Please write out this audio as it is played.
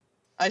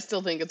I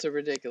still think it's a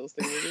ridiculous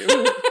thing to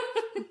do.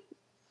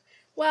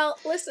 Well,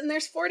 listen,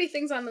 there's 40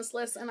 things on this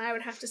list, and I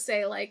would have to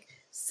say, like,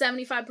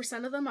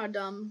 75% of them are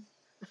dumb.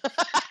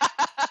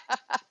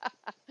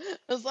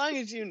 As long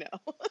as you know.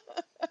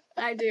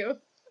 I do.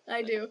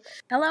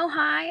 Hello,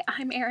 hi,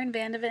 I'm Erin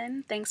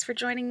Vandeven. Thanks for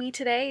joining me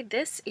today.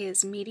 This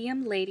is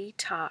Medium Lady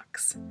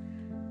Talks.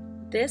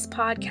 This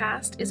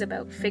podcast is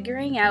about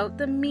figuring out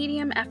the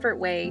medium effort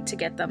way to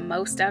get the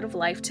most out of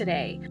life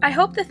today. I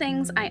hope the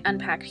things I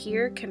unpack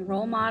here can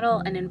role model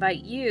and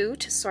invite you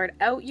to sort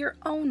out your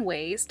own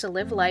ways to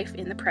live life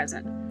in the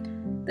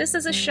present. This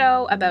is a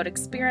show about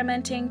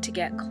experimenting to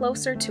get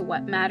closer to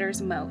what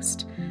matters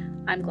most.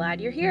 I'm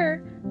glad you're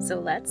here, so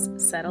let's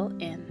settle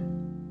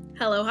in.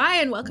 Hello,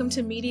 hi, and welcome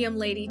to Medium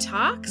Lady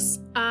Talks.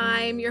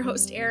 I'm your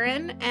host,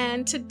 Erin,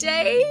 and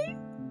today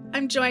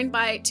I'm joined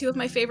by two of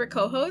my favorite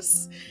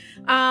co-hosts.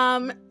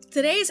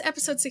 Today's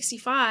episode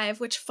 65,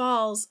 which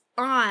falls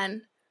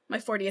on my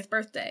 40th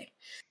birthday.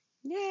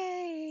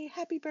 Yay!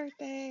 Happy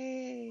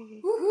birthday!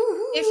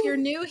 Woo-hoo-hoo. If you're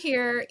new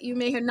here, you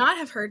may not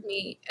have heard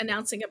me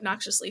announcing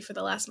obnoxiously for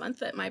the last month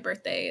that my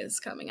birthday is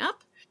coming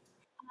up.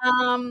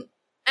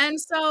 And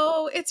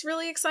so it's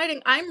really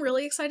exciting. I'm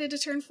really excited to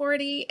turn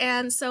 40,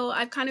 and so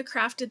I've kind of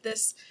crafted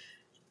this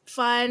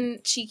fun,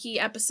 cheeky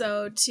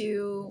episode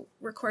to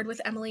record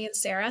with Emily and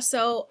Sarah.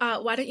 So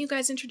why don't you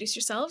guys introduce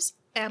yourselves?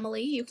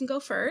 Emily, you can go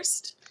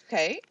first.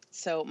 Okay,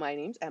 so my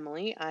name's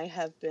Emily. I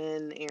have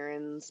been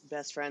Erin's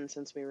best friend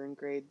since we were in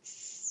grade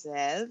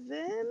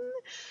 7.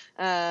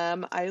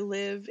 I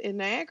live in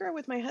Niagara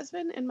with my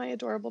husband and my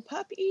adorable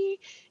puppy,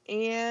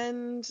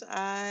 and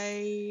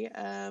I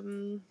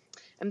am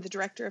the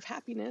director of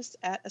happiness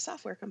at a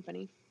software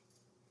company.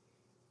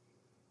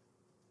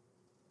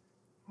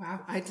 Wow,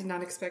 I did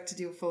not expect to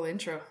do a full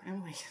intro.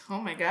 I'm like, oh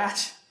my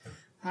gosh.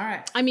 All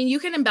right. I mean, you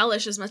can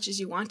embellish as much as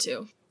you want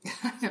to.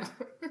 I know.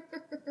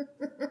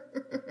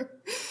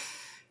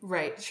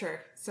 Right,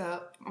 sure.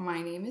 So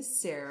my name is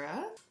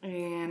Sarah,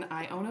 and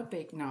I own a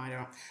bake. No, I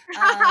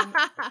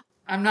don't.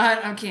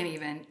 I can't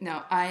even.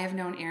 No, I have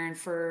known Erin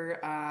for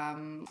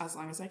as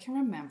long as I can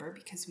remember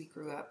because we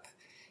grew up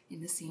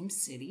in the same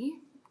city.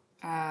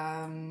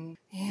 And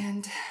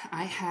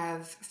I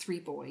have 3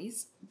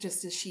 boys,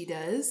 just as she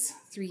does,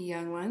 3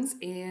 young ones,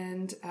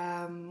 and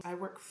I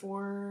work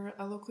for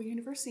a local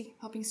university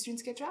helping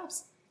students get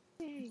jobs.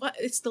 Well,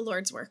 it's the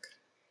Lord's work.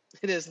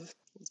 It is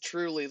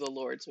truly the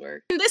Lord's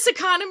work. In this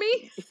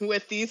economy?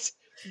 with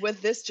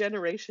this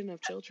generation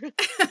of children.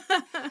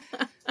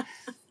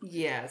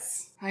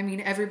 Yes. I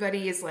mean,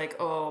 everybody is like,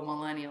 oh,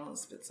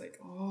 millennials, but it's like,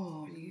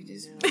 oh, you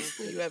just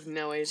you have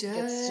no idea. It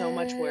gets so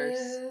much worse.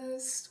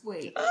 Just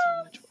wait. So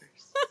much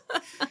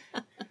worse.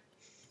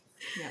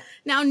 Yeah.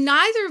 Now,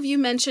 neither of you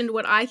mentioned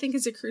what I think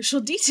is a crucial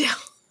detail.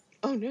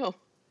 Oh, no.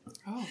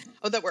 Oh,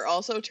 that we're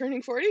also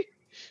turning 40?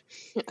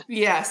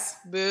 Yes.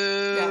 Boo.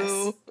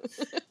 Yes.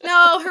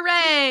 No,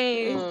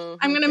 hooray. Oh,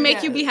 I'm going to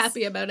make you be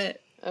happy about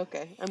it.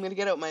 Okay, I'm going to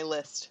get out my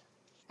list.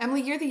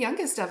 Emily, you're the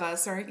youngest of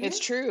us, aren't you? It's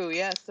true,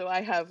 yes. So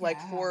I have 4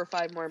 or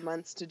 5 more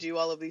months to do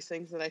all of these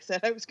things that I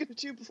said I was going to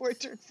do before I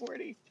turned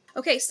 40.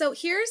 Okay, so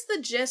here's the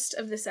gist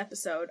of this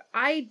episode.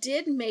 I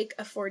did make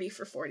a 40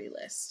 for 40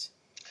 list.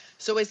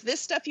 So is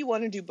this stuff you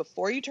want to do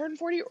before you turn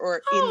 40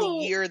 or in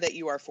the year that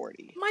you are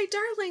 40? My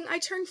darling, I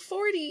turned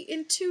 40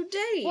 in 2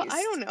 days. Well,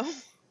 I don't know.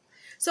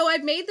 So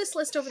I've made this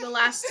list over the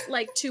last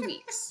 2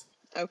 weeks.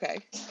 Okay.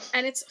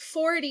 And it's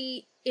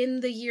 40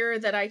 in the year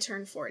that I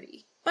turn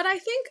 40. But I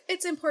think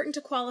it's important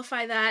to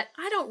qualify that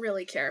I don't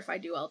really care if I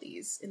do all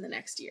these in the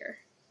next year.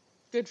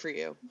 Good for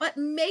you. But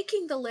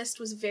making the list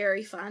was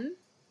very fun.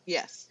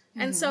 Yes.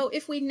 And so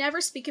if we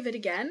never speak of it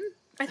again,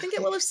 I think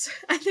it will have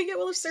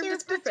served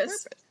its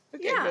purpose.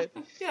 Okay, yeah. good.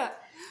 Yeah.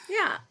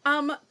 Yeah.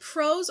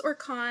 Pros or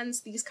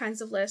cons, these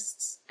kinds of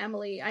lists.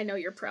 Emily, I know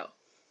you're pro.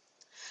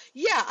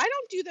 Yeah, I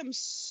don't do them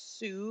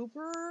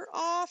super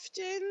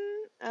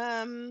often,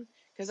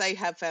 because I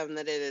have found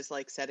that it is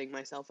like setting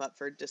myself up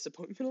for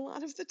disappointment a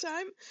lot of the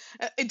time.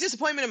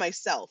 Disappointment in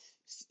myself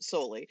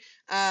solely.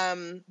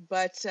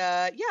 But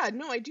yeah,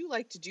 no, I do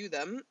like to do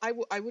them.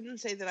 I wouldn't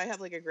say that I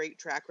have like a great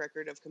track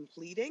record of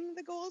completing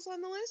the goals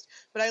on the list,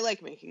 but I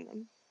like making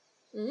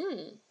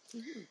them.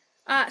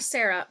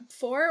 Sarah,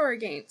 for or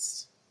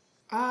against?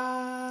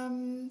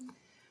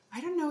 I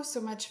don't know so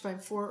much if I'm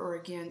for or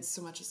against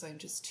so much as I'm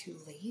just too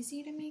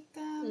lazy to make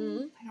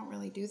them. I don't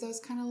really do those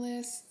kind of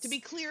lists. To be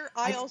clear,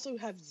 I also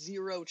have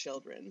 0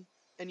 children,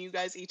 and you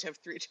guys each have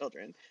 3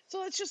 children.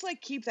 So let's just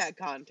keep that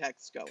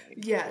context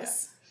going.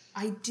 Yes.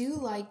 Yeah. I do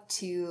like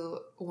to,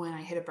 when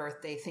I hit a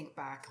birthday, think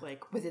back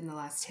within the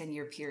last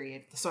 10-year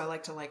period. So I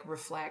like to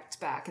reflect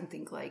back and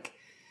think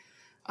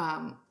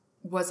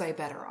was I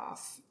better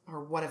off,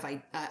 or what have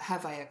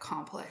I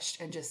accomplished,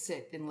 and just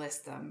sit and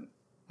list them.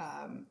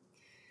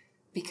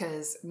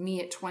 Because me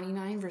at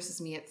 29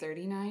 versus me at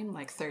 39,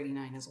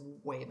 39 is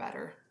way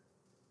better.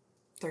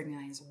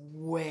 39 is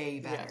way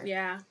better.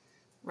 Yeah.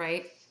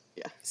 Right?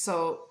 Yeah.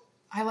 So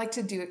I like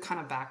to do it kind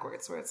of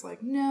backwards, where it's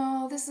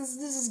no, this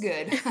is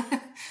good.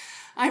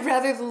 I'd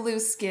rather the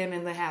loose skin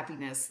and the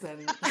happiness than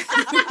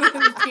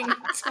being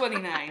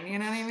 29. You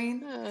know what I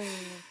mean?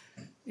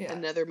 Yeah.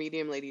 Another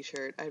medium lady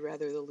shirt. I'd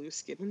rather the loose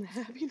skin and the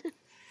happiness.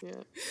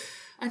 Yeah.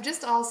 I'm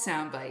just all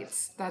sound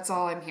bites. That's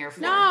all I'm here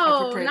for.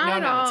 No, I not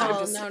at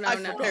notes. all. I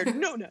prepared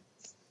no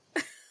notes.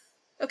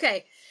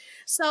 Okay,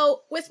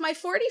 so with my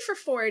 40 for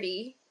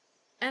 40,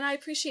 and I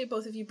appreciate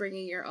both of you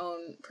bringing your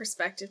own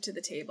perspective to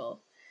the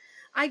table,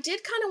 I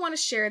did kind of want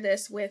to share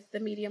this with the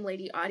medium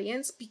lady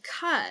audience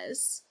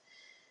because,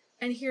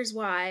 and here's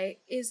why,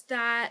 is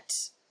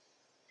that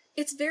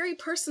it's very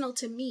personal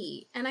to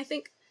me. And I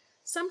think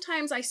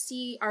sometimes I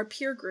see our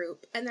peer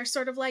group and they're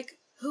sort of like,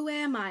 who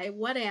am I?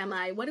 What am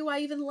I? What do I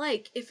even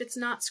like if it's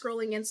not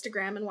scrolling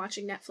Instagram and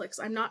watching Netflix?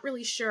 I'm not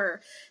really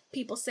sure.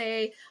 People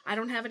say, I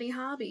don't have any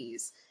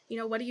hobbies. You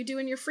know, what do you do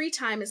in your free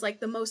time is like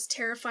the most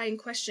terrifying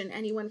question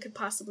anyone could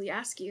possibly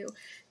ask you.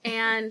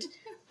 And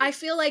I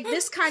feel like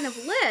this kind of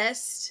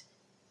list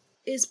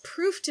is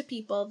proof to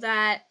people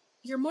that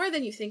you're more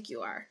than you think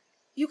you are.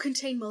 You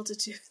contain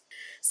multitude.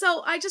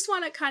 So I just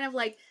want to kind of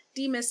like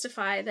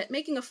demystify that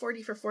making a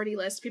 40 for 40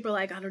 list, people are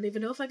like, I don't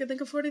even know if I could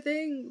think of 40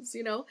 things,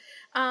 you know?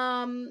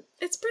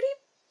 It's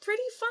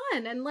pretty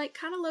fun and like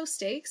kind of low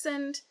stakes.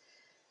 And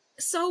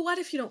so what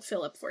if you don't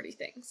fill up 40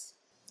 things?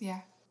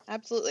 Yeah.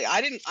 Absolutely.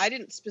 I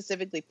didn't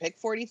specifically pick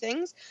 40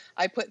 things.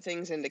 I put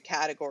things into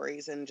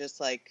categories and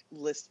just like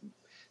list.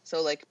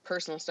 So like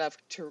personal stuff,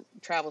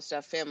 travel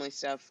stuff, family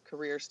stuff,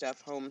 career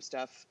stuff, home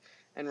stuff,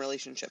 and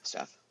relationship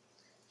stuff.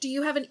 Do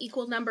you have an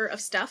equal number of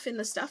stuff in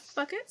the stuff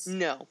buckets?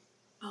 No.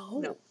 Oh.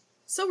 No.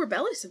 So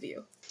rebellious of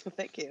you.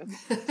 Thank you.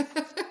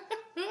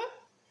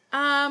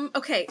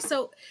 Okay,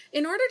 so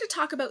in order to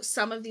talk about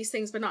some of these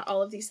things, but not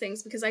all of these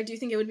things, because I do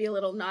think it would be a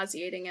little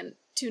nauseating and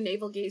too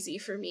navel-gazy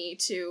for me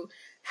to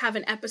have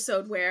an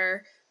episode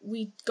where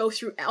we go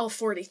through all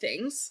 40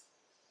 things.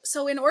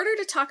 So in order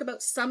to talk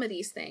about some of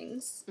these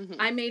things,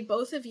 I made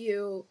both of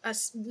you a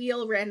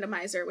wheel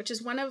randomizer, which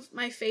is one of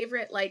my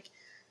favorite, like,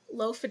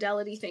 low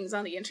fidelity things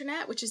on the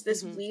internet, which is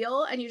this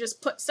wheel, and you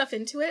just put stuff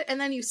into it, and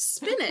then you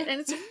spin it,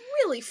 and it's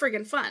really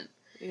friggin' fun.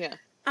 Yeah.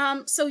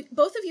 So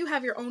both of you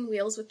have your own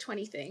wheels with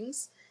 20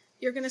 things.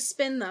 You're going to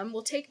spin them,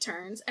 we'll take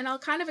turns, and I'll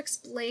kind of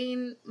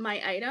explain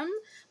my item,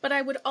 but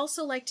I would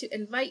also like to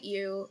invite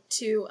you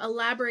to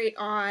elaborate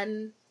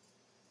on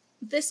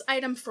this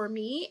item for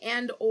me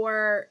and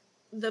or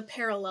the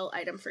parallel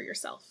item for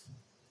yourself.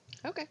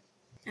 Okay.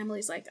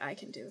 Emily's like, I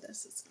can do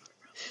this. It's not a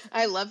problem.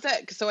 I love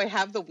that. So I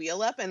have the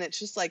wheel up and it's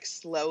just like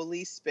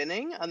slowly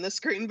spinning on the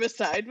screen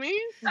beside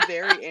me.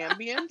 Very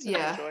ambient and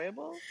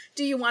enjoyable.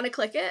 Do you want to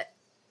click it?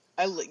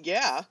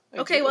 Yeah.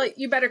 Okay, well,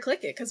 you better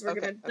click it because we're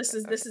gonna. This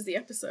is the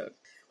episode.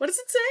 What does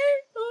it say?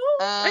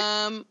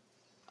 Oh,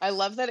 I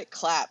love that it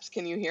claps.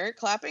 Can you hear it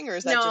clapping, or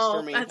is that just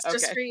for me? No, that's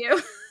just for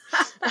you.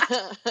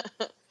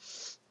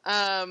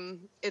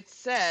 It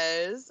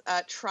says,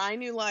 try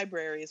new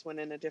libraries when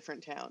in a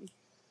different town.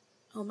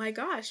 Oh my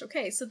gosh.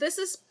 Okay, so this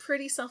is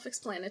pretty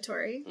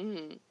self-explanatory.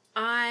 Mm-hmm.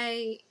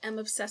 I am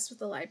obsessed with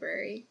the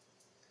library.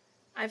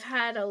 I've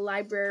had a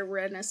library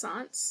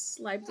renaissance.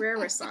 There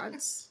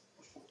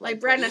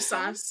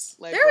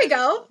we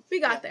go. We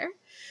got there.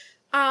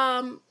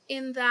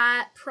 In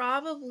that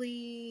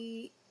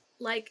probably,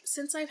 like,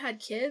 since I've had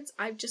kids,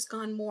 I've just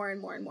gone more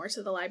and more and more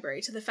to the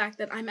library, to the fact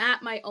that I'm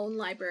at my own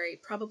library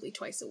probably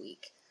twice a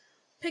week.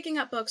 Picking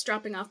up books,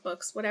 dropping off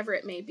books, whatever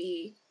it may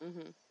be.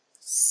 Mm-hmm.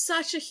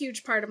 Such a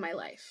huge part of my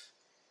life.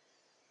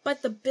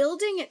 But the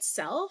building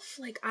itself,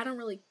 like, I don't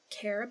really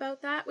care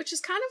about that, which is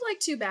kind of like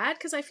too bad,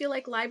 because I feel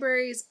like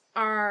libraries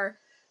are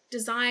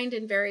designed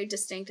in very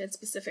distinct and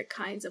specific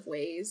kinds of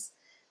ways.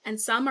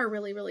 And some are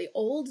really, really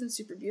old and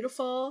super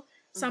beautiful.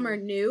 Some are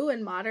new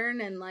and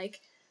modern. And like,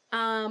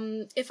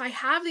 if I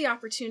have the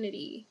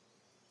opportunity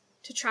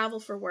to travel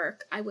for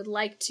work, I would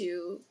like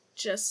to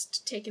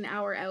just take an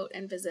hour out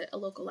and visit a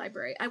local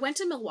library. I went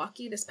to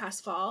Milwaukee this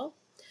past fall,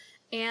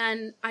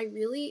 and I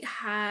really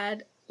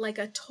had like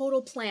a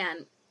total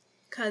plan,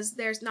 because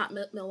there's not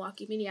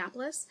Milwaukee,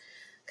 Minneapolis,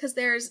 because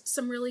there's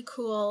some really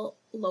cool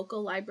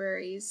local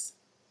libraries,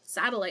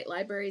 satellite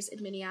libraries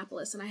in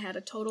Minneapolis, and I had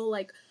a total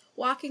like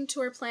walking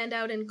tour planned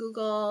out in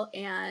Google,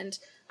 and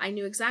I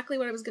knew exactly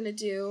what I was going to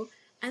do,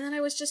 and then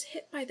I was just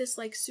hit by this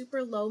like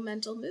super low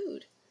mental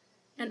mood,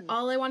 and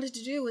all I wanted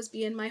to do was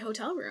be in my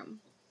hotel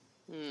room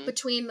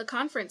between the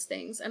conference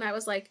things, and I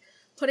was like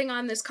putting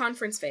on this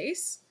conference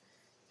face,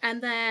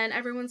 and then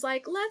everyone's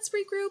like, let's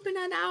regroup in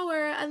an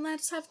hour and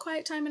let's have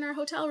quiet time in our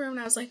hotel room, and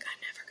I was like,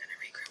 I'm never going to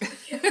regroup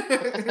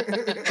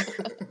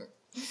with you.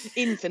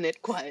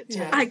 Infinite quiet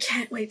time. I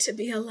can't wait to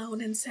be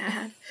alone and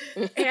sad.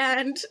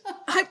 And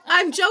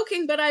I'm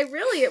joking, but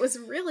it was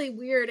a really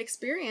weird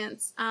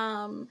experience.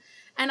 And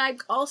I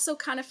also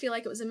kind of feel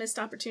like it was a missed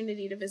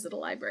opportunity to visit a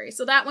library.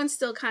 So that one's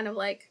still kind of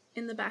like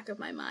in the back of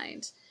my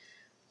mind.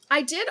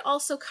 I did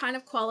also kind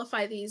of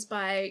qualify these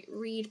by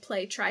read,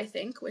 play, try,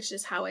 think, which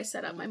is how I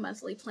set up my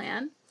monthly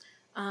plan.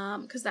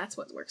 Because that's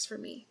what works for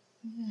me.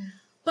 Mm-hmm.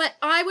 But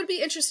I would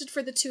be interested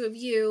for the two of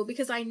you,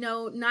 because I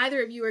know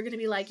neither of you are going to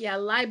be like, yeah,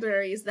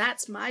 libraries,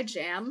 that's my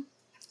jam.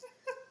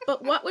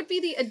 But what would be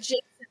the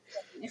adjacent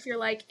If you're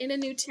like in a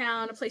new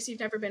town, a place you've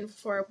never been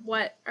before,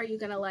 what are you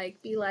gonna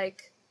like be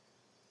like?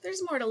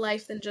 There's more to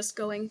life than just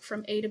going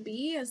from A to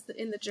B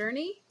in the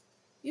journey.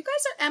 You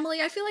guys are,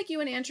 Emily, I feel like you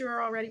and Andrew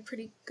are already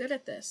pretty good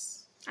at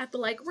this. At the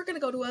like, we're gonna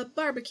go to a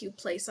barbecue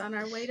place on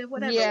our way to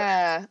whatever.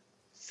 Yeah.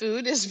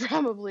 Food is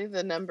probably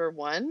the number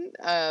one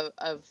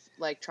of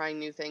like trying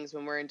new things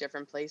when we're in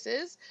different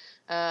places.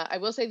 I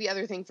will say the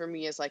other thing for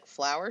me is like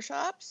flower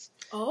shops.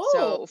 Oh.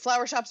 So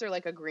flower shops are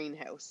like a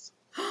greenhouse.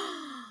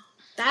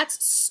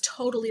 That's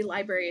totally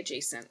library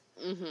adjacent.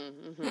 Mm-hmm,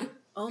 mm-hmm.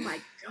 Oh my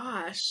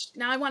gosh.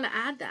 Now I want to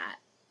add that.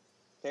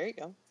 There you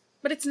go.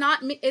 But it's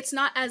not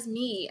as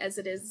me as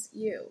it is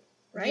you,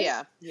 right?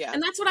 Yeah, yeah.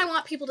 And that's what I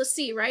want people to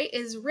see, right?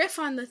 Is riff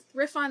on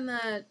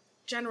the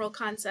general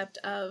concept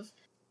of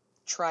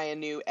try a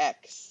new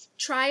X.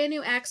 Try a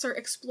new X or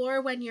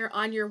explore when you're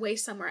on your way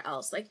somewhere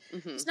else. Like,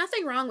 there's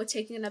nothing wrong with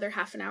taking another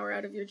half an hour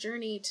out of your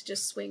journey to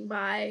just swing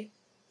by.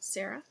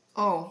 Sarah?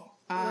 Oh,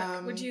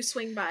 what would you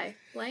swing by?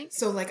 Blank?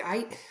 So, like,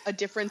 a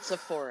different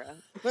Sephora.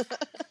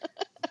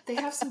 They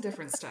have some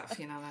different stuff,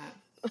 you know that.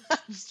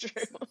 That's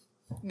true.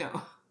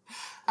 No.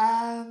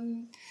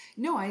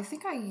 No, I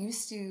think I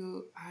used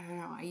to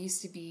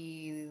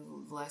be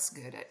less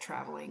good at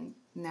traveling.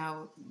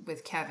 Now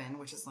with Kevin,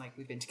 which is like,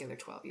 we've been together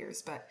 12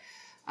 years, but,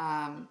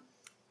 I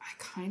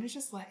kind of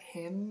just let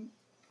him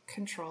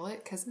control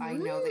it because I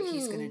know that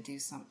he's going to do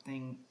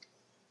something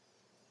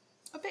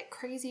a bit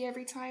crazy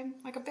every time.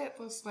 Like a bit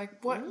was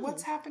like,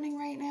 what's happening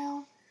right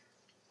now?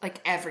 Like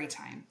every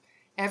time.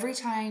 Every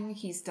time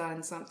he's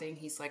done something,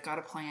 he's like got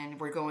a plan,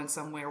 we're going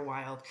somewhere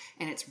wild,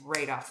 and it's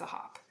right off the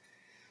hop.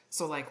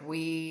 So, like,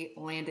 we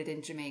landed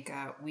in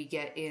Jamaica. We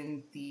get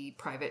in the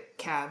private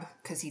cab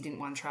because he didn't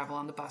want to travel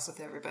on the bus with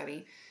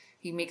everybody.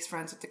 He makes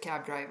friends with the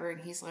cab driver, and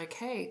he's like,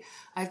 hey,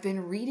 I've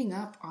been reading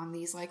up on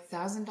these, like,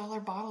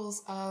 $1,000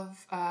 bottles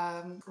of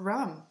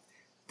rum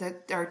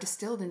that are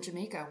distilled in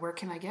Jamaica. Where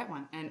can I get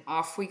one? And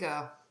off we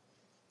go.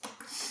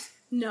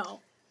 No.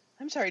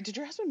 I'm sorry, did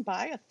your husband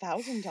buy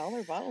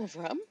 $1,000 bottle of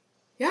rum?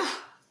 Yeah.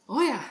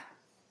 Oh, yeah.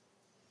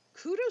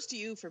 Kudos to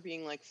you for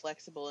being like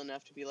flexible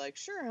enough to be like,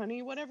 sure,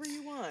 honey, whatever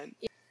you want.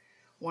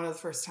 One of the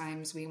first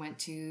times we went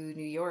to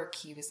New York,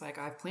 he was like,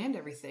 I've planned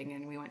everything.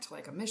 And we went to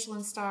like a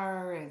Michelin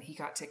star and he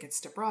got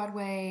tickets to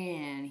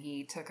Broadway and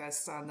he took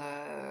us on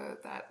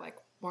that like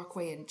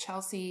walkway in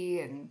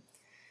Chelsea.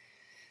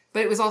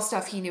 But it was all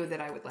stuff he knew that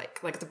I would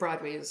like. Like the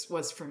Broadway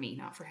was for me,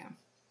 not for him.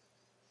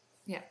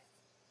 Yeah.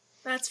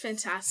 That's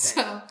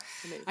fantastic. So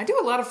I do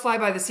a lot of fly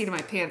by the seat of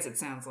my pants, it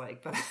sounds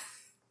like, but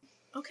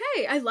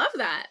okay. I love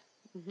that.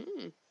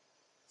 Mm-hmm.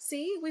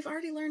 See, we've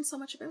already learned so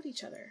much about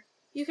each other.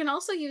 You can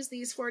also use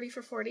these 40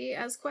 for 40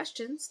 as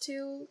questions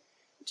to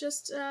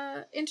just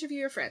interview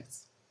your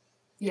friends.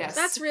 Yes.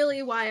 That's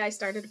really why I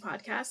started a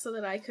podcast, so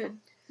that I could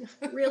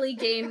really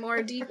gain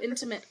more deep,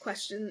 intimate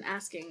question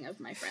asking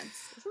of my friends.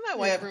 Isn't that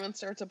why everyone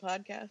starts a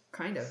podcast?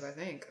 Kind of, I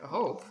think. I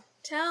hope.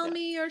 Tell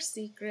me your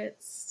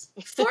secrets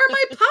for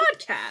my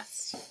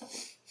podcast.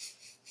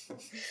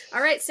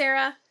 All right,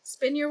 Sarah,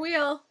 spin your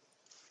wheel.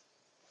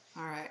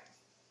 All right.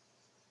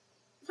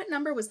 What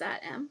number was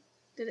that, Em?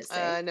 Did it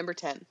say? Number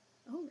 10.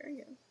 Oh, very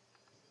good.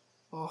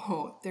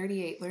 Oh,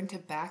 38. Learn to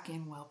back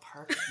in while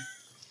parking.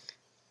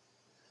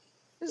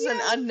 This is an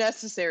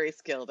unnecessary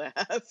skill to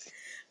have.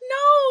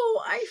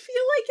 No, I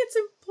feel like it's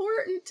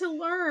important to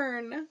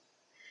learn.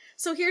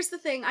 So here's the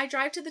thing. I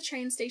drive to the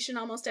train station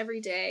almost every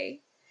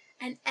day.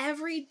 And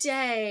every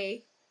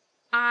day,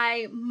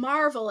 I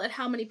marvel at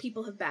how many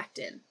people have backed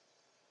in.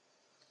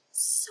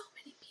 So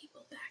many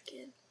people back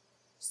in.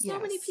 So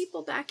many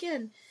people back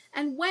in.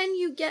 And when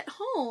you get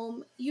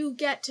home, you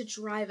get to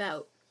drive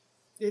out.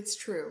 It's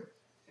true.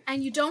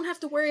 And you don't have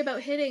to worry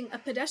about hitting a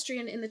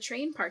pedestrian in the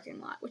train parking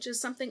lot, which is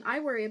something I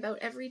worry about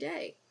every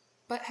day.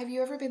 But have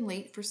you ever been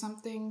late for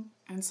something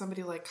and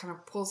somebody like kind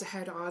of pulls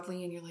ahead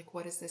oddly and you're like,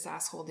 what is this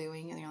asshole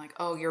doing? And you're like,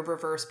 oh, you're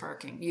reverse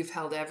parking. You've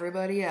held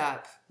everybody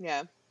up.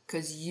 Yeah.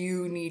 Because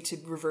you need to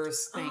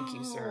reverse. Thank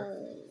you, sir.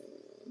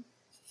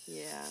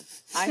 Yeah.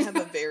 I have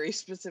a very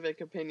specific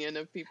opinion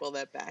of people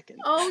that back in.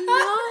 Oh,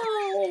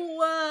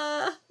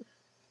 no.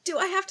 Do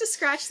I have to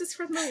scratch this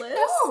from the list?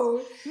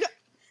 No.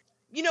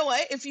 You know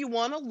what? If you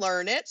want to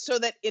learn it so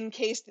that in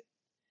case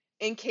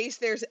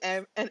there's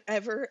an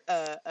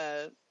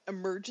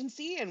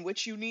emergency in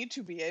which you need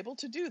to be able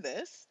to do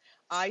this,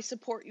 I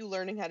support you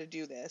learning how to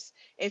do this.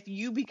 If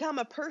you become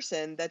a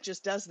person that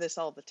just does this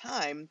all the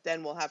time,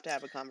 then we'll have to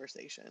have a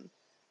conversation.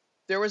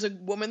 There was a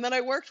woman that I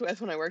worked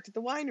with when I worked at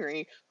the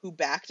winery who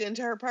backed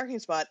into her parking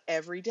spot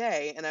every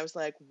day. And I was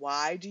like,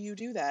 why do you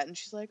do that? And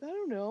she's like, I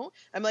don't know.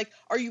 I'm like,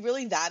 are you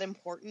really that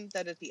important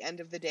that at the end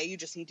of the day, you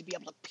just need to be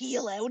able to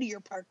peel out of your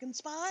parking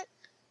spot?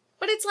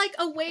 But it's like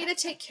a way to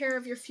take care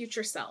of your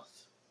future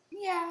self.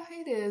 Yeah,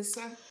 it is.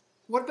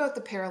 What about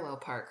the parallel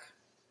park?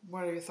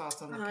 What are your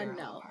thoughts on the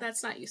parallel park?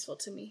 That's not useful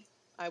to me.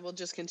 I will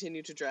just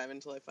continue to drive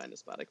until I find a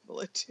spot I can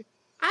pull it to.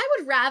 I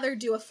would rather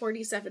do a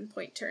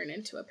 47-point turn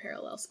into a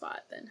parallel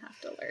spot than have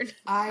to learn.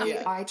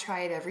 I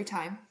try it every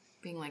time,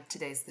 being like,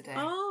 today's the day.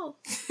 Oh.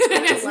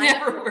 It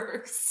never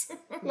works.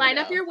 Line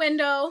up your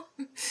window.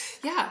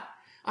 Yeah.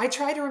 I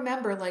try to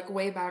remember, like,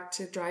 way back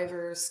to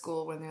driver's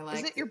school when they're like...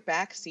 Isn't it your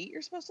back seat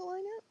you're supposed to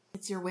line up?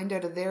 It's your window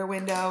to their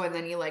window, and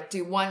then you, like,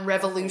 do one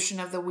revolution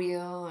of the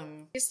wheel,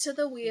 and... It's to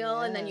the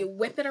wheel, and then you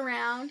whip it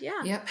around.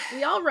 Yeah. Yep.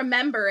 We all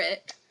remember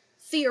it,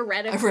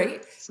 theoretically.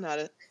 Right. It's not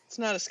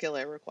a skill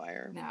I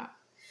require. No.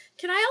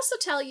 Can I also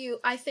tell you,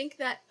 I think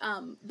that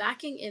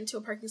backing into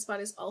a parking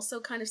spot is also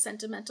kind of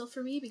sentimental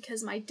for me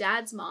because my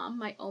dad's mom,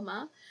 my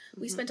Oma,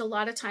 we spent a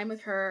lot of time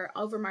with her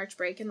over March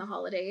break and the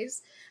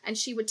holidays, and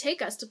she would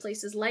take us to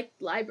places like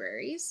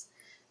libraries,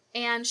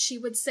 and she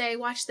would say,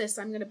 watch this,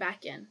 I'm going to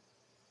back in.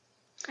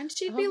 And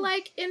she'd be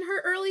like in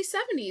her early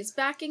 70s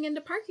backing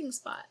into parking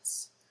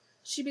spots.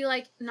 She'd be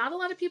like, not a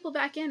lot of people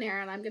back in,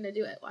 Erin. I'm going to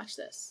do it. Watch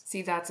this.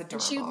 See, that's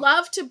adorable. And she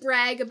loved to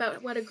brag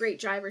about what a great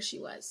driver she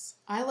was.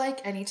 I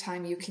like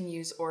anytime you can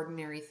use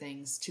ordinary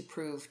things to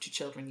prove to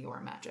children you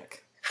are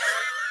magic.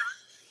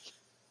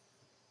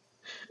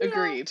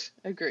 Agreed.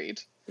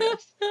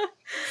 Yes.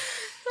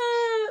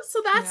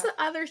 So that's the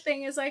other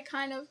thing is I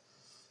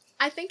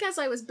think as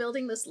I was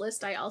building this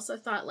list, I also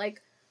thought,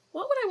 like,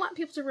 what would I want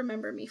people to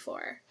remember me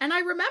for? And I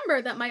remember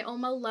that my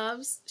Oma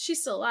loves, she's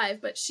still alive,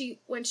 but she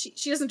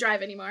doesn't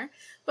drive anymore,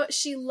 but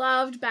she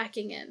loved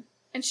backing in.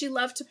 And she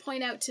loved to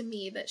point out to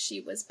me that she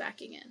was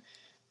backing in.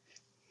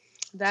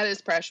 That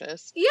is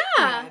precious.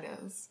 Yeah. It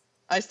is.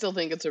 I still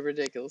think it's a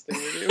ridiculous thing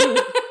to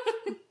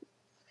do.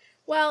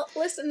 Well,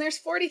 listen, there's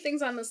 40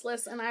 things on this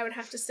list, and I would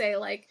have to say,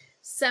 like,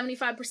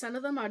 75%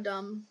 of them are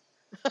dumb.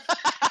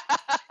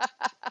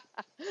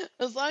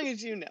 As long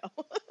as you know.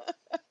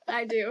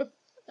 I do.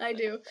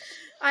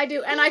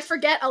 And I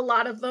forget a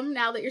lot of them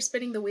now that you're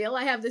spinning the wheel.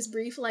 I have this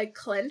brief, like,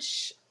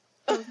 clench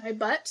of my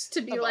butt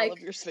to be like, all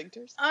of your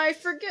sphincters. I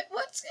forget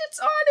it's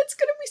on. It's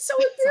going to be so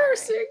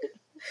embarrassing.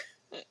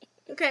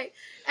 Okay.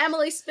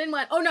 Emily, spin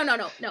one. Oh,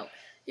 no.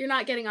 You're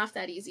not getting off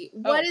that easy.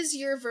 What is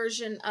your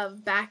version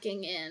of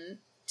backing in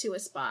to a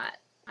spot?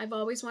 I've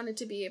always wanted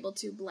to be able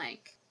to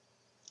blank.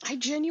 I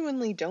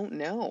genuinely don't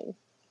know.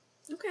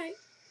 Okay.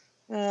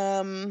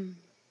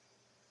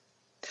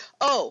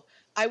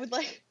 I would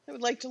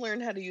like to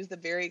learn how to use the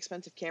very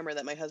expensive camera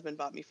that my husband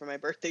bought me for my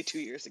birthday 2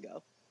 years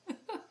ago. There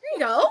you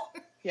go.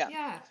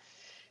 Yeah.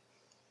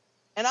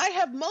 And I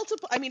have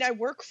I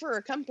work for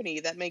a company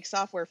that makes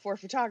software for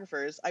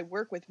photographers. I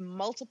work with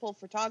multiple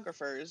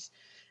photographers,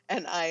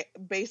 and I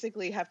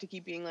basically have to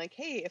keep being like,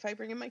 hey, if I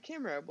bring in my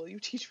camera, will you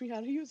teach me how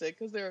to use it?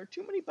 Because there are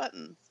too many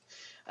buttons.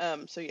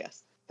 So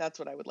yes, that's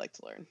what I would like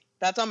to learn.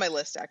 That's on my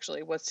list,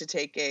 actually, was to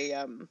take a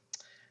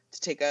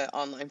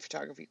online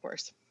photography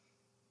course.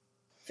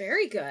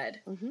 Very good.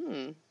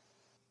 Mm-hmm.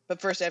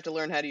 But first I have to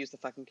learn how to use the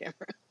fucking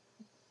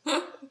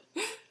camera.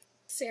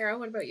 Sarah,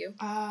 what about you?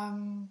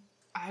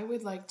 I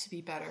would like to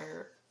be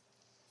better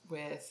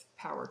with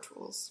power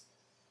tools,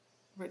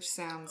 which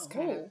sounds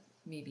kind of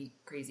maybe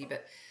crazy,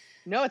 but...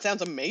 No, it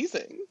sounds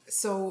amazing.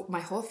 So my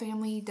whole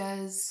family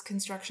does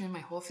construction. My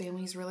whole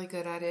family's really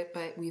good at it,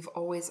 but we've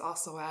always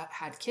also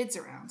had kids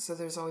around. So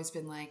there's always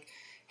been like,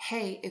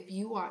 hey, if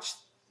you watch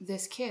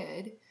this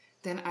kid...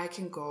 then I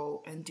can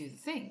go and do the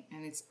thing.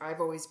 And I've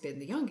always been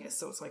the youngest,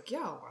 so it's like, yeah,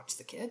 I'll watch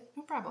the kid,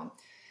 no problem.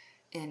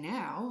 And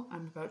now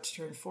I'm about to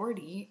turn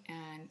 40,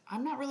 and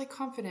I'm not really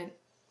confident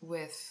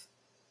with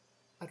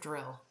a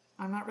drill.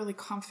 I'm not really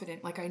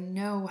confident. Like, I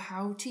know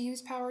how to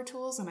use power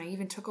tools, and I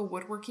even took a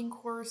woodworking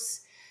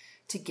course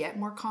to get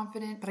more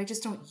confident, but I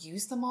just don't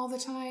use them all the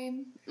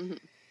time. Mm-hmm.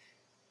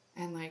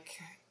 And like,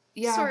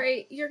 yeah.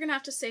 Sorry, you're going to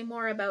have to say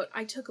more about,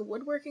 I took a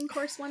woodworking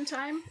course one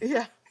time.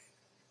 Yeah.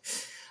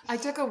 I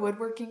took a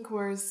woodworking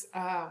course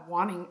a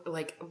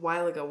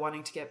while ago,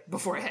 wanting to get,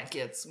 before I had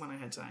kids, when I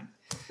had time.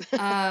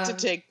 To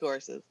take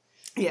courses.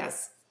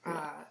 Yes.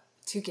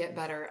 To get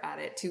better at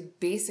it, to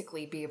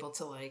basically be able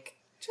to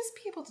just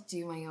be able to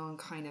do my own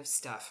kind of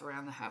stuff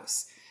around the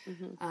house.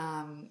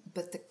 Mm-hmm.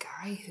 But the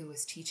guy who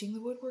was teaching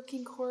the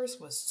woodworking course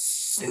was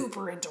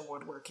super into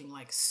woodworking,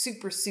 like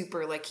super,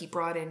 like he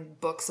brought in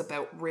books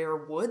about rare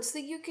woods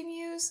that you can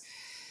use.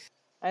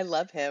 I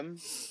love him.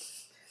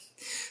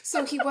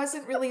 So he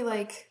wasn't really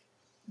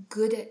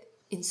good at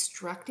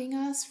instructing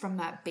us from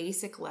that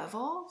basic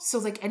level.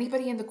 So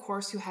anybody in the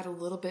course who had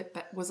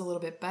was a little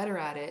bit better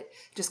at it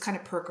just kind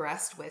of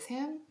progressed with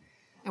him.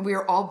 And we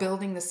were all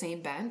building the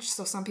same bench.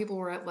 So some people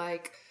were at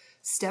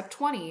step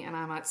 20 and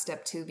I'm at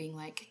step 2 being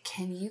like,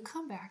 can you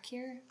come back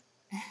here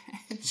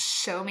and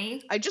show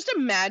me? I just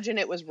imagine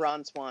it was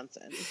Ron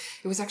Swanson.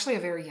 It was actually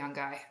a very young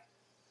guy.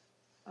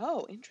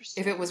 Oh,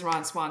 interesting. If it was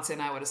Ron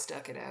Swanson, I would have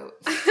stuck it out.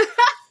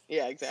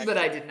 Yeah, exactly. But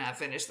I did not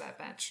finish that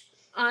bench.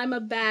 I'm a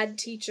bad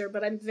teacher,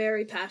 but I'm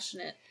very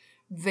passionate.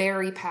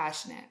 Very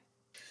passionate.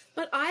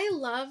 But I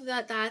love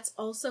that that's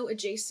also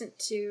adjacent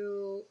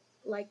to,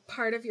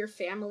 part of your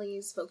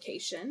family's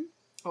vocation.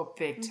 Oh,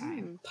 big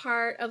time.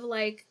 Part of,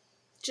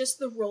 just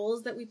the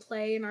roles that we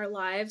play in our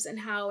lives and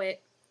how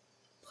it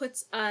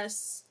puts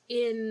us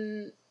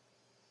in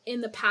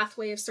the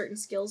pathway of certain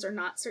skills or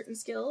not certain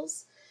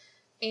skills.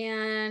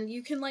 And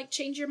you can,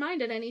 change your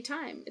mind at any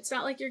time. It's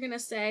not like you're going to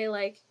say,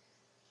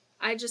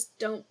 I just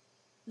don't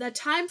the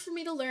time for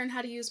me to learn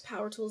how to use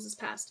power tools is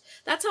past.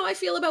 That's how I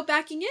feel about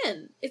backing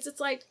in. It's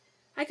like,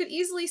 I could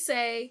easily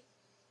say,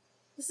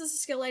 this is a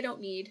skill I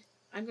don't need.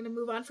 I'm going to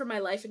move on from my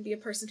life and be a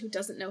person who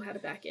doesn't know how to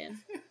back in.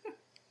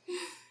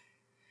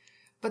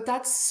 But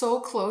that's so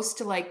close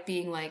to like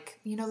being like,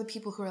 you know, the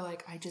people who are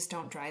like, I just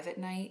don't drive at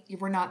night.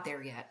 We're not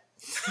there yet.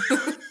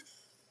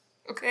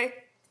 Okay?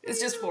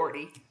 It's just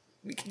 40.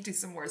 We can do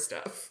some more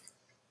stuff.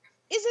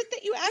 Is it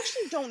that you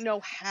actually don't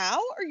know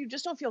how, or you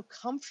just don't feel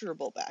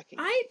comfortable backing?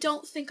 I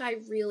don't think I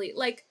really,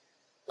 like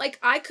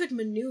I could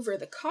maneuver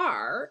the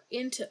car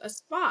into a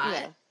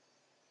spot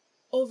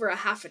over a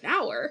half an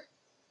hour.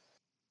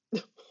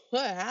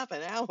 What, half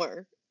an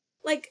hour?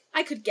 Like,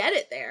 I could get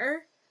it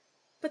there,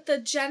 but the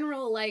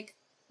general, like,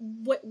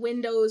 what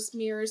windows,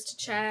 mirrors to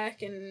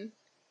check, and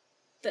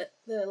the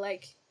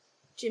like,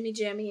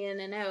 jimmy in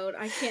and out,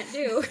 I can't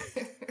do.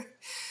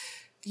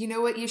 You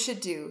know what you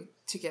should do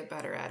to get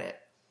better at it?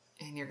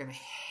 And you're going to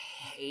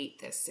hate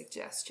this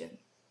suggestion.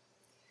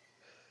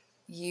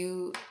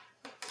 You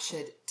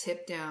should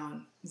tip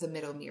down the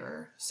middle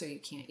mirror so you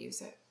can't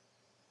use it.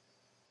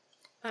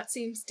 That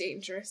seems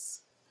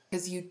dangerous.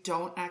 Because you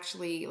don't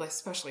actually,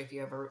 especially if you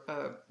have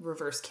a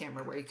reverse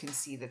camera where you can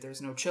see that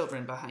there's no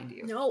children behind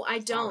you. No, I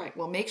don't. All right,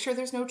 well, make sure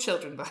there's no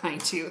children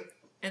behind you,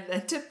 and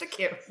then tip the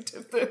camera to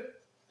the...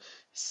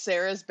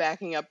 Sarah's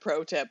backing up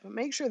pro tip.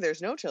 Make sure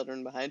there's no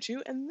children behind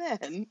you, and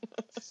then...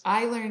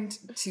 I learned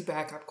to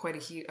back up quite a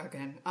huge,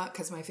 again,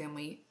 because my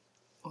family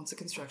owns a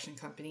construction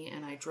company,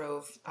 and I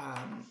drove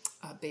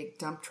a big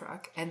dump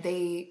truck, and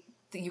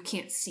you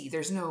can't see.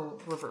 There's no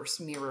reverse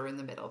mirror in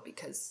the middle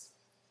because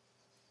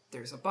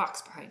there's a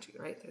box behind you,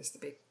 right? There's the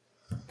big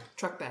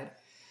truck bed.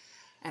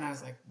 And I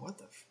was like, what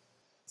the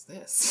is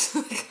this?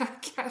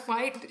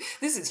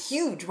 This is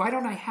huge. Why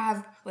don't I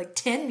have like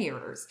 10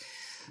 mirrors?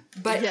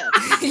 But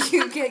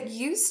you get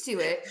used to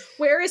it.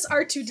 Where is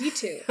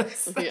R2-D2?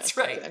 That's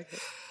right. Exactly.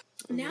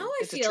 Now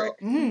I feel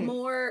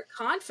more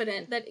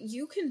confident that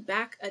you can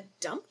back a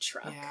dump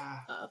truck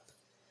up.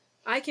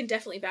 I can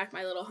definitely back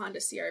my little Honda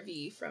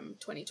CR-V from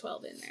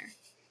 2012 in there.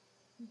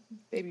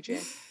 Baby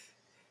J.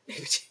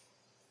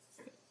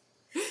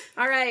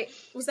 All right.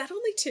 Was that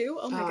only 2?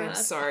 Oh my God. I'm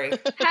sorry.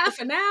 Half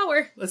an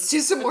hour. Let's do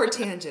some more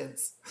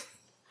tangents.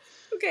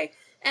 Okay.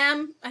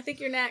 Em, I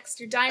think you're next.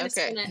 You're dying to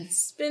spin it.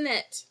 Spin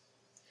it.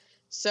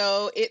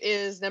 So it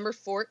is number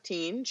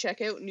 14.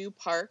 Check out new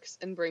parks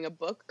and bring a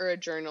book or a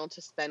journal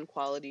to spend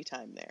quality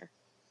time there.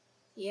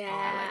 Yeah. Oh,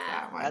 I like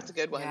that one. That's a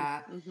good one.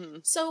 Yeah. Mm-hmm.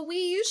 So we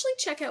usually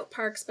check out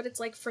parks, but it's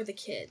like for the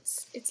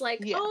kids. It's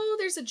like, oh,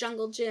 there's a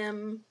jungle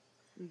gym,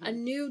 a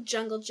new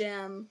jungle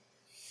gym,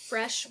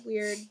 fresh,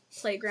 weird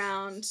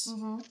playground.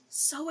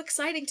 So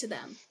exciting to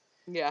them.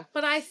 Yeah.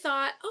 But I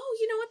thought, oh,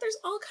 you know what? There's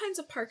all kinds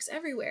of parks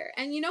everywhere.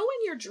 And you know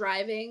when you're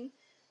driving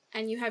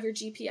and you have your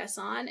GPS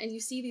on and you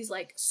see these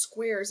like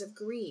squares of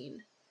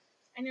green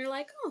and you're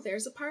like, oh,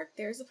 there's a park.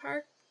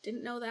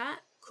 Didn't know that.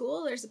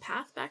 Cool. There's a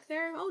path back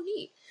there. Oh,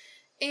 neat.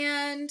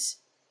 And,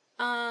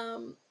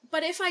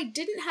 but if I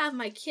didn't have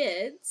my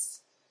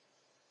kids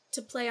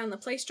to play on the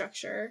play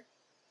structure,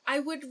 I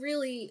would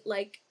really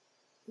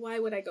why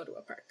would I go to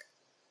a park?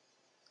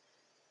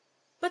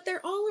 But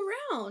they're all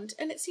around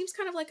and it seems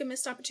kind of like a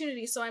missed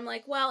opportunity. So I'm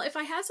like, well, if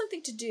I had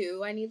something to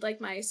do, I need like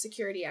my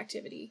security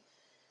activity.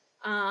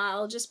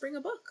 I'll just bring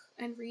a book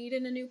and read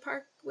in a new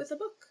park with a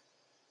book.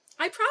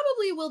 I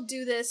probably will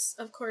do this,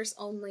 of course,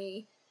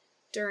 only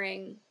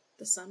during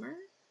the summer.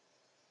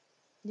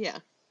 Yeah.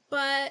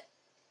 But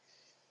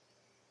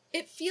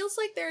it feels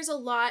like there's a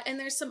lot, and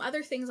there's some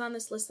other things on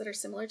this list that are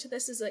similar to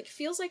this, is like,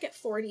 feels like at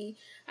 40,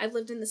 I've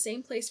lived in the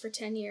same place for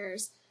 10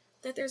 years,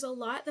 that there's a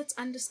lot that's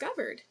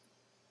undiscovered.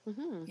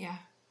 Mm-hmm. Yeah.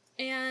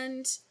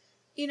 And,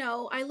 you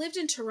know, I lived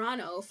in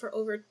Toronto for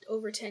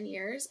over 10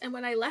 years, and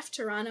when I left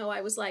Toronto,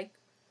 I was like,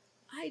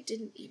 I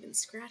didn't even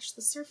scratch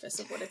the surface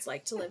of what it's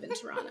like to live in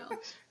Toronto.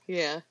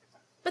 Yeah.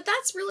 But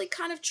that's really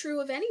kind of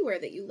true of anywhere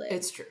that you live.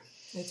 It's true.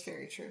 It's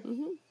very true.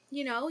 Mm-hmm.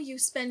 You know, you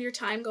spend your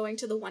time going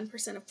to the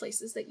 1% of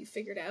places that you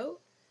figured out.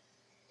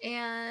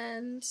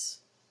 And it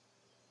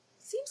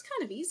seems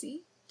kind of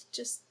easy.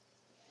 Just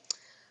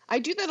I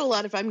do that a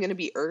lot if I'm going to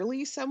be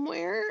early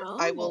somewhere. Oh.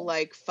 I will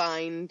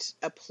find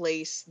a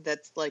place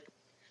that's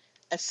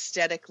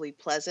aesthetically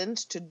pleasant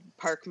to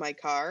park my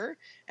car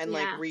and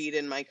read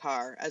in my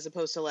car, as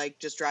opposed to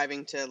just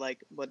driving to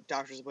what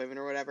doctor's appointment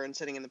or whatever and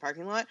sitting in the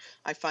parking lot.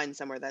 I find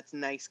somewhere that's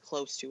nice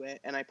close to it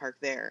and I park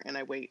there and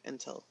I wait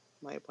until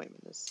my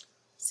appointment is.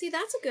 See,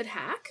 that's a good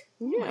hack.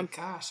 Oh my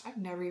gosh, I've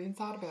never even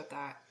thought about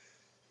that.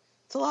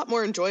 It's a lot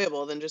more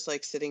enjoyable than just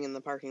sitting in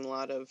the parking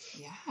lot of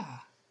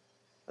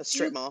a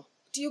strip mall.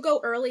 Do you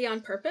go early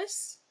on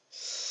purpose?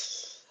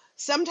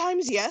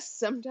 Sometimes yes,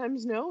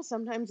 sometimes no.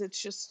 Sometimes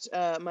it's just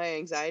my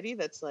anxiety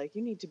that's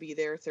you need to be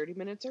there 30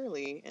 minutes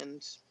early,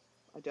 and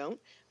I don't.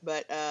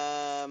 But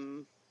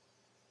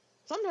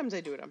sometimes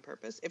I do it on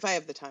purpose if I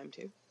have the time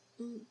to.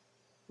 Mm.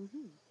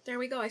 Mm-hmm. There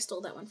we go. I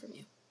stole that one from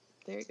you.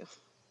 There you go.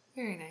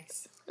 Very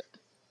nice.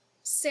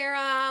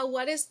 Sarah,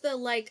 what is the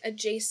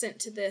adjacent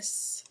to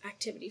this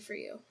activity for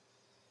you?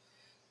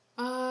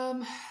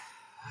 I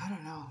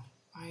don't know.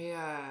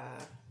 I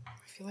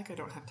feel like I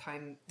don't have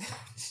time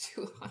to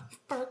do a lot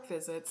of park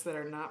visits that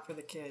are not for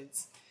the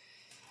kids.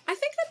 I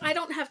think that I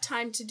don't have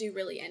time to do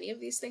really any of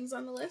these things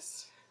on the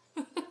list.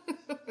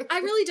 I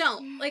really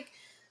don't. Like,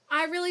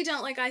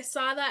 I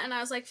saw that and I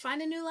was like,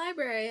 find a new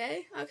library,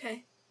 eh?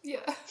 Okay.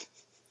 Yeah.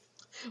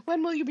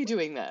 When will you be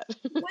doing that?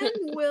 When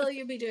will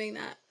you be doing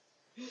that?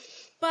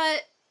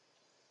 But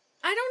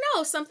I don't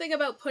know. Something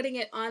about putting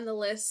it on the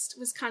list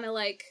was kind of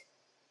like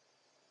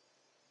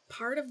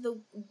part of the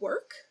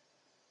work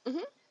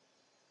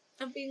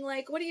of being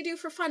like, what do you do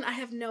for fun? I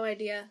have no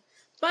idea.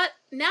 But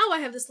now I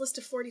have this list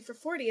of 40 for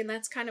 40, and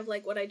that's kind of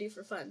like what I do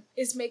for fun,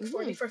 is make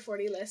 40 for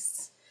 40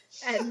 lists.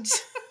 And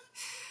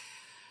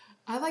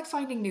I like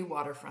finding new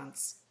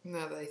waterfronts,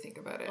 now that I think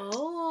about it.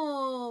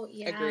 oh,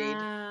 yeah.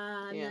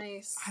 Agreed. Yeah.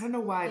 Nice. I don't know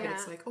why, but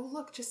it's like, oh,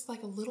 look, just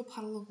like a little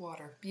puddle of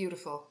water.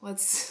 Beautiful.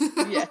 Let's...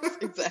 Yes,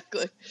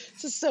 exactly.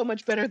 This is so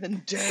much better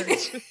than dirt.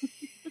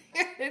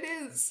 It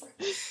is.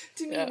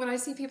 To me, when I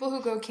see people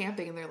who go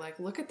camping and they're like,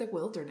 look at the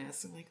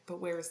wilderness, I'm like,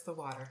 but where's the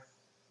water?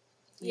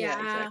 Yeah,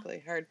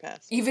 exactly. Hard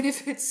pass. Even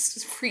if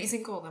it's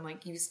freezing cold, I'm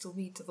like, you still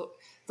need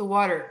the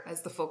water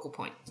as the focal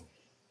point.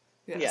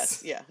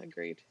 Yes, yeah,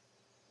 agreed.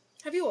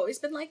 Have you always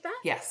been like that?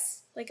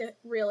 Yes. Like a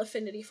real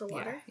affinity for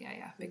water?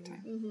 Yeah, big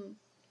time. Mm-hmm.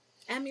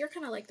 Em, you're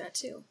kind of like that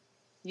too.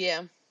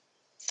 Yeah.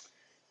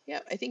 Yeah,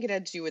 I think it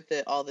had to do with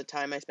all the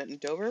time I spent in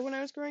Dover when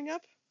I was growing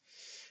up.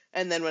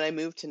 And then when I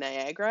moved to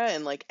Niagara,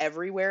 and like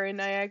everywhere in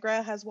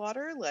Niagara has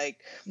water, like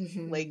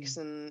lakes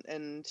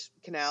and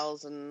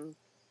canals and,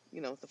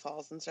 you know, the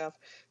falls and stuff.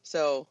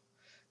 So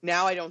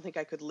now I don't think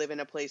I could live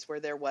in a place where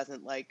there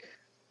wasn't like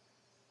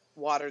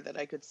water that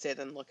I could sit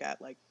and look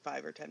at like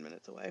 5 or 10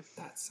 minutes away.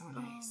 That's so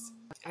nice.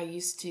 I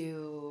used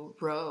to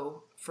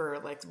row for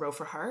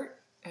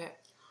Heart,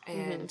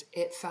 and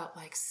it felt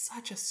like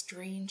such a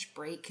strange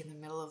break in the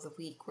middle of the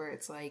week where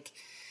it's like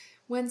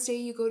Wednesday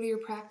you go to your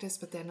practice,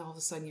 but then all of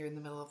a sudden you're in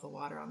the middle of the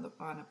water on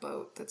a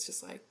boat that's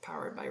just like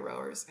powered by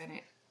rowers, and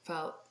it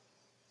felt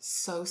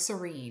so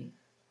serene,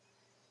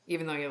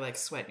 even though you're like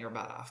sweating your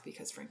butt off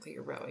because frankly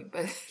you're rowing,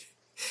 but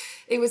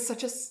it was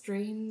such a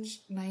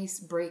strange, nice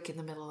break in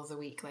the middle of the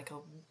week, like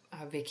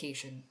a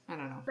vacation. I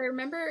don't know. I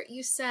remember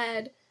you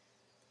said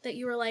that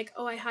you were like,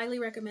 oh, I highly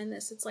recommend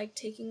this. It's like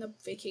taking a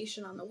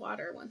vacation on the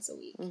water once a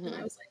week. And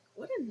I was like,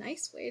 what a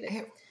nice way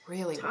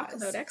to talk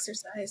about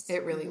exercise.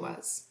 It really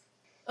was.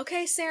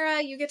 Okay,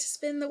 Sarah, you get to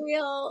spin the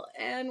wheel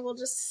and we'll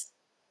just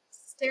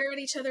stare at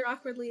each other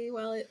awkwardly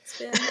while it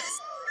spins.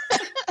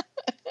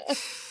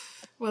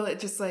 Well, it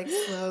just like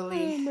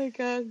slowly... Oh my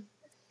God.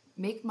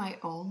 Make my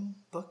own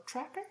book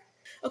tracker?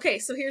 Okay,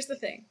 so here's the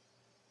thing.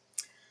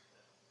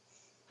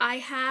 I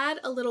had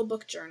a little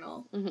book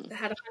journal that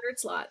had 100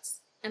 slots,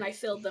 and I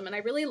filled them, and I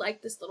really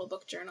liked this little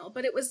book journal,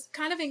 but it was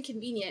kind of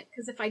inconvenient,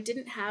 because if I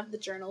didn't have the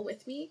journal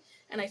with me,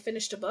 and I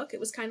finished a book, it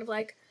was kind of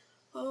like,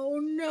 oh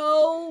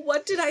no,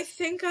 what did I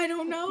think? I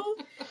don't know.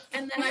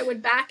 And then I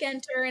would back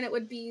enter, and it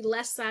would be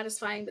less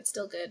satisfying, but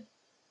still good.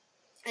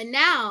 And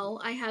now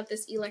I have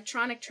this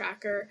electronic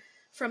tracker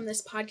from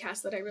this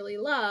podcast that I really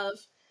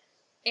love,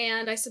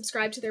 and I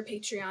subscribe to their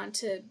Patreon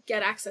to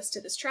get access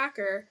to this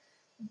tracker,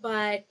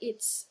 but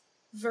it's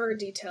very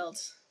detailed.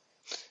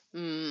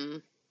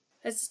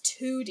 It's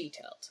too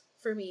detailed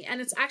for me,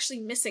 and it's actually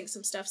missing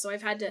some stuff, so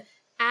I've had to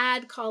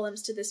add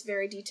columns to this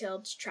very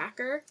detailed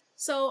tracker.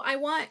 So I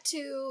want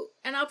to,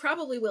 and I'll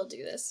probably will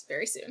do this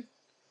very soon,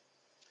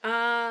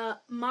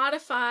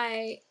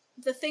 modify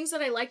the things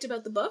that I liked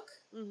about the book,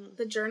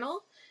 the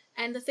journal,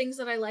 and the things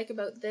that I like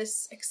about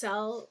this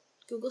Excel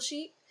Google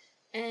Sheet,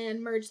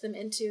 and merge them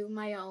into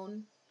my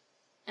own.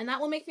 And that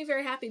will make me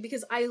very happy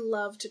because I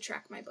love to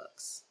track my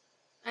books.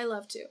 I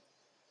love to.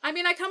 I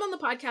mean, I come on the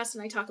podcast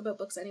and I talk about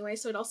books anyway,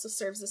 so it also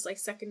serves this like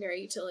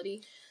secondary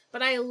utility.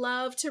 But I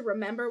love to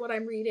remember what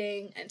I'm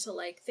reading and to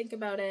like think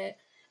about it.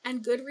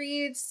 And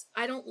Goodreads,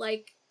 I don't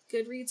like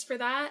Goodreads for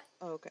that.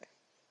 Oh, okay.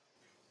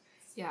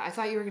 Yeah, I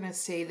thought you were going to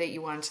say that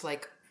you wanted to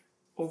like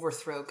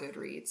overthrow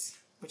Goodreads,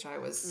 which I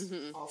was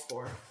all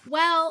for.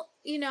 Well,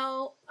 you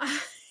know,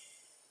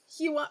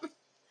 you want...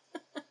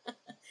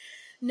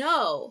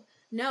 No.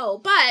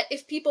 But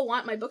if people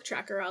want my book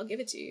tracker, I'll give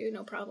it to you.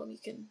 No problem. You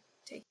can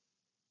take it.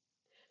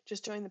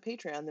 Just join the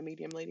Patreon, the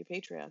Medium Lady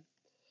Patreon.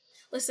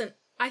 Listen,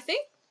 I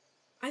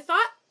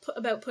thought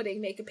about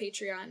putting make a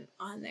Patreon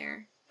on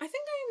there. I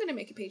think I'm going to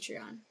make a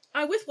Patreon.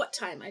 With what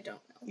time, I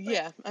don't know. But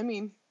yeah, I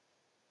mean,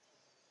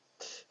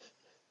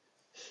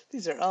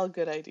 these are all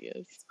good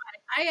ideas. it's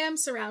fine. I am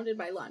surrounded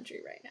by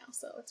laundry right now,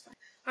 so it's fine.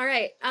 All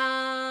right.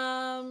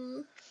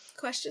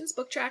 Questions?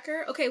 Book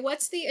tracker? Okay,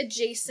 what's the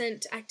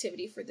adjacent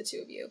activity for the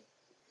two of you?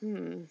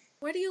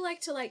 What do you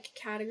like to like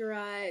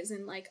categorize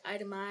and like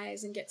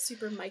itemize and get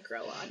super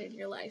micro on in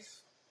your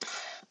life?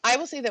 I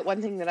will say that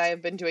one thing that I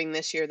have been doing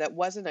this year that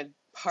wasn't a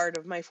part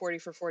of my 40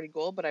 for 40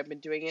 goal, but I've been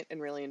doing it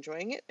and really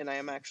enjoying it, and I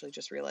am actually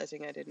just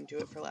realizing I didn't do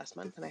it for last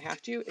month and I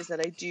have to, is that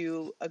I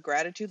do a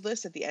gratitude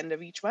list at the end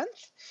of each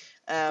month.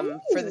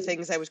 for the Ooh.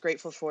 things I was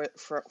grateful for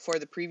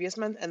the previous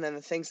month, and then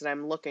the things that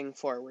I'm looking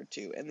forward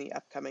to in the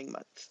upcoming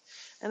month.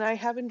 And I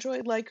have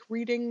enjoyed like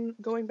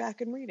going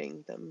back and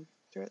reading them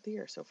throughout the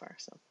year so far.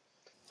 So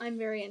I'm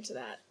very into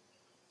that.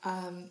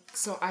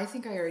 So I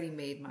think I already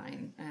made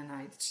mine, and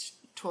I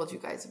told you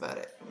guys about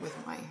it with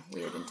my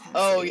weird intensity.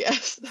 Oh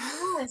yes.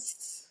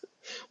 Yes.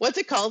 What's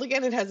it called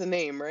again? It has a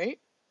name, right?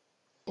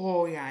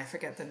 Oh yeah, I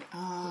forget the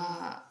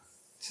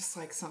just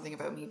like something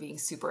about me being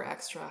super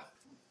extra.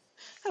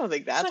 I don't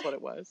think that's what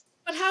it was.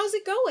 But how's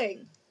it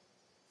going?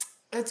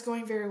 It's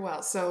going very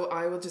well. So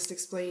I will just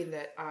explain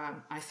that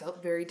I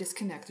felt very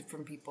disconnected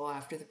from people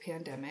after the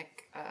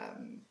pandemic.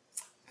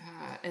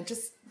 And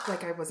just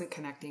like I wasn't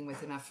connecting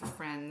with enough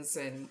friends,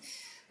 and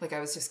like I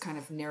was just kind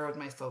of narrowed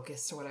my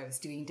focus to what I was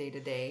doing day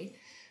to day.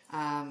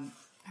 And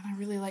I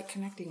really like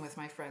connecting with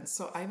my friends.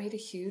 So I made a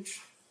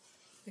huge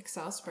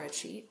Excel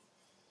spreadsheet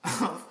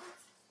of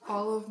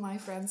all of my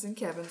friends and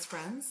Kevin's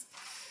friends,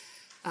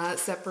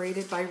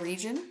 separated by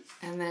region,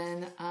 and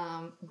then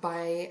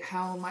by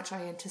how much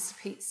I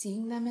anticipate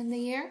seeing them in the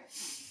year.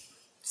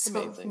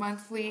 So Amazing.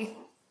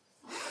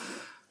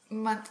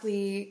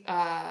 monthly,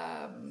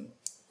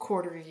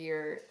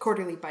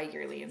 quarterly,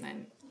 bi-yearly, and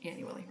then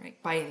annually,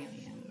 right?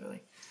 Biannually,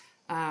 annually.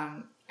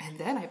 And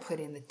then I put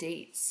in the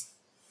dates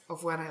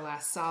of when I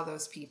last saw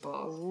those people.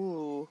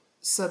 Ooh.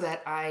 So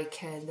that I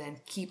can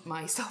then keep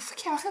myself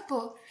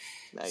accountable.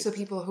 Nice. So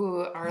people who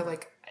are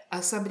like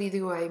somebody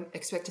who I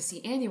expect to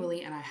see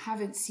annually and I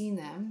haven't seen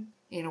them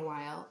in a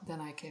while,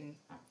 then I can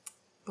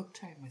book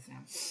time with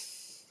them.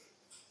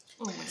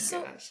 Oh my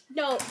gosh.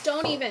 No,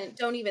 don't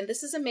even.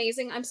 This is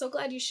amazing. I'm so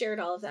glad you shared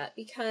all of that,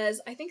 because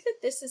I think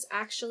that this is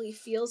actually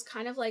feels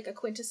kind of like a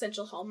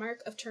quintessential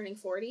hallmark of turning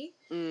 40.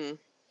 Mm.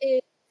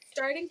 It's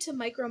starting to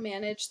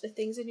micromanage the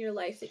things in your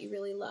life that you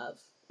really love.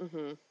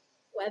 Mm-hmm.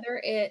 Whether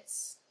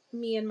it's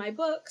me and my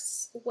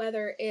books,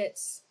 whether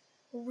it's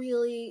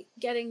really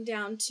getting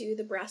down to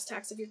the brass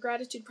tacks of your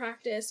gratitude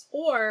practice,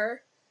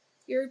 or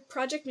you're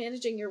project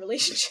managing your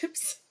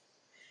relationships.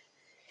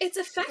 It's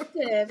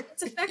effective.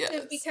 It's effective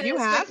Yes. because You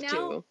have right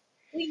now to.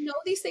 we know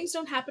these things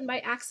don't happen by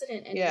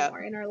accident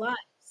anymore in our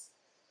lives,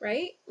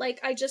 right? Like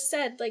I just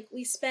said, like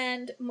we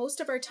spend most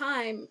of our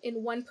time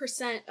in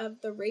 1%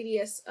 of the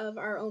radius of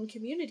our own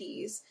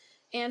communities,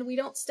 and we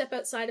don't step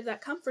outside of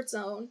that comfort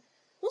zone,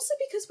 mostly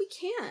because we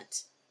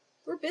can't.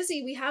 We're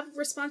busy, we have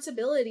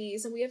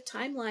responsibilities, and we have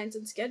timelines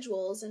and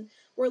schedules, and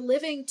we're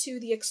living to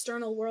the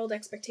external world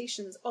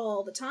expectations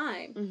all the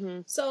time. Mm-hmm.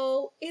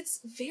 So it's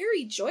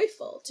very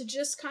joyful to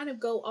just kind of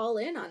go all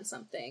in on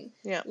something.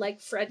 Yeah. Like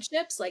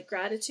friendships, like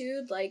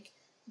gratitude, like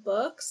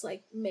books,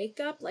 like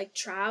makeup, like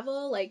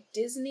travel, like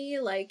Disney,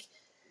 like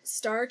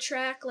Star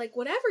Trek, like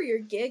whatever your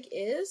gig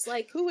is.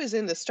 Like, Who is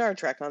into Star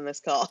Trek on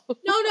this call?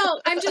 no,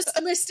 I'm just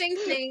listing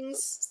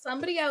things.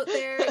 Somebody out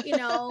there,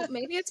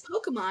 maybe it's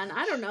Pokemon,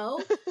 I don't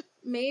know.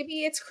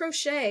 Maybe it's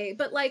crochet,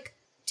 but like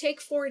take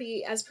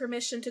 40 as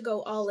permission to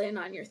go all in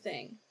on your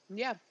thing.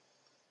 Yeah,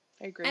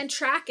 I agree. And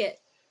track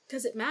it,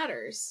 because it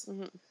matters.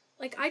 Mm-hmm.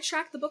 Like, I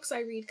track the books I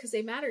read because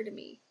they matter to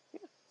me. Yeah.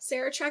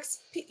 Sarah tracks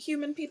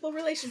human-people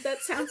relations. That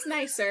sounds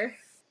nicer.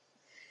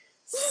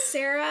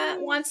 Sarah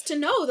wants to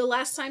know the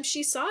last time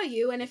she saw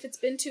you, and if it's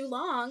been too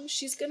long,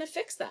 she's going to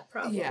fix that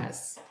problem.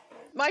 Yes.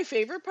 My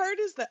favorite part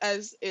is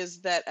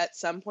that at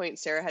some point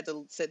Sarah had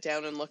to sit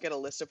down and look at a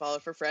list of all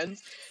of her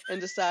friends and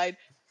decide,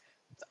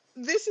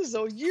 this is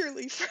a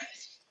yearly friend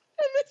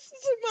and this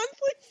is a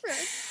monthly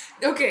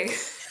friend. Okay.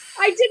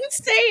 I didn't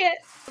say it.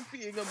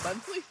 Being a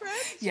monthly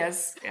friend?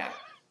 Yes. Yeah.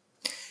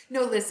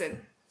 No, listen.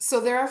 So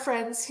there are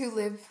friends who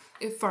live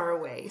far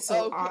away.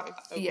 So okay.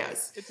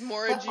 Yes. It's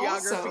more a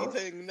geography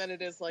thing than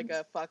it is like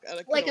a fuck.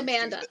 Like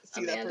Amanda.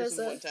 See that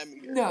person one time a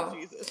year. No.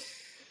 Jesus.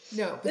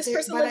 No, but this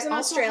person lives in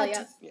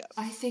Australia.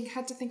 I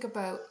had to think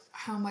about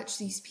how much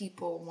these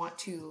people want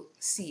to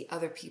see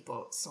other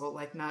people. So,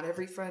 like, not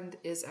every friend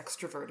is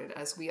extroverted,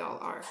 as we all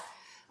are.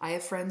 I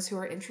have friends who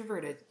are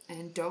introverted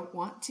and don't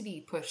want to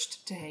be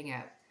pushed to hang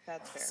out.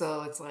 That's fair.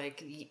 So it's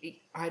like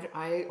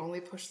I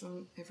only push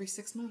them every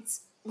 6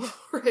 months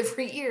or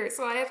every year.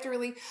 So I have to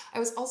really. I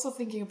was also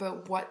thinking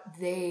about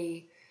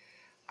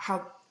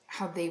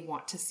how they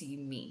want to see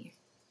me.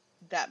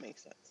 That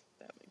makes sense.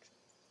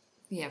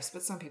 Yes,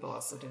 but some people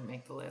also didn't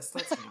make the list,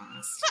 let's be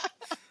honest.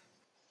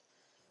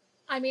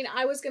 I mean,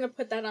 I was going to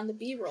put that on the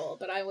B-roll,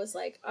 but I was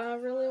like, I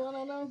really want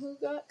to know who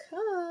got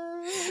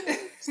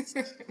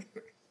cut.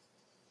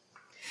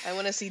 I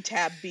want to see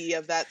tab B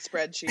of that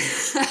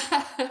spreadsheet.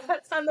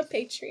 That's on the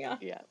Patreon.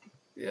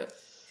 Yeah.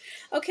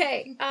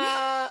 Okay,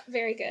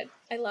 very good.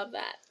 I love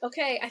that.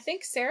 Okay, I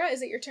think, Sarah,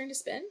 is it your turn to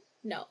spin?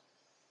 No.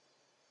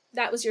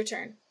 That was your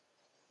turn.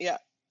 Yeah,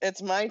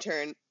 it's my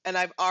turn, and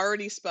I've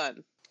already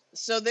spun.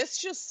 So this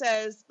just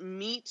says,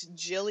 meet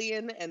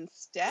Jillian and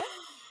Steph.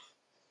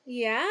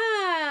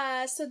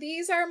 Yeah, so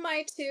these are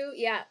my two.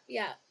 Yeah.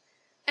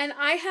 And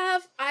I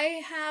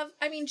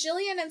mean,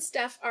 Jillian and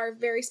Steph are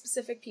very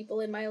specific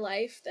people in my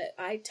life that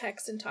I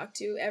text and talk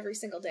to every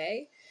single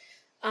day.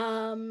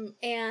 And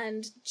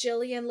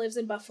Jillian lives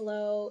in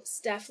Buffalo.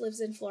 Steph lives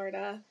in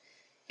Florida.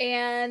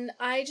 And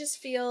I just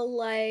feel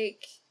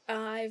like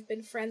I've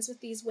been friends with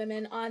these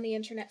women on the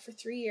internet for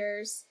 3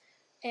 years,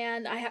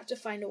 and I have to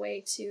find a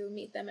way to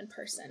meet them in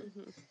person.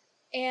 Mm-hmm.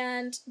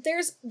 And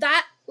there's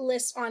that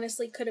list,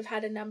 honestly, could have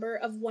had a number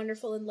of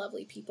wonderful and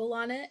lovely people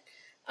on it.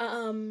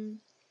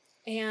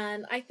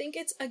 And I think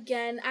it's,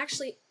 again,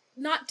 actually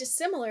not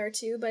dissimilar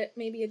to, but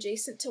maybe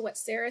adjacent to what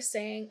Sarah's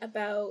saying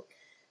about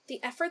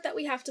the effort that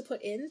we have to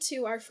put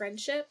into our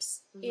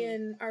friendships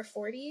in our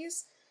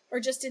 40s, or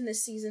just in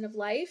this season of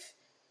life,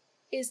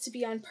 is to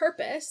be on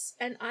purpose.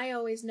 And I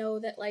always know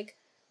that, like,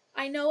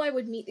 I know I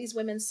would meet these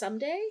women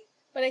someday,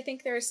 but I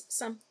think there's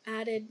some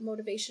added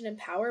motivation and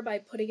power by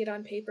putting it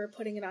on paper,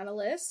 putting it on a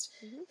list,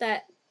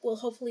 that will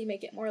hopefully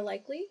make it more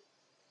likely.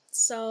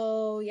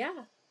 So,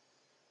 yeah.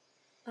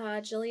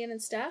 Jillian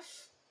and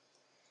Steph,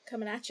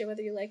 coming at you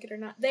whether you like it or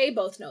not. They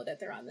both know that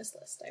they're on this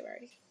list. I've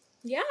already...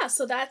 Yeah,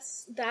 so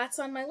that's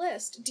on my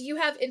list. Do you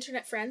have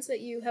internet friends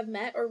that you have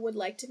met or would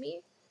like to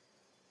meet?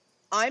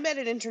 I met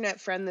an internet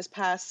friend this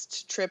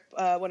past trip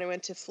when I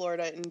went to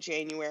Florida in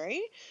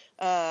January.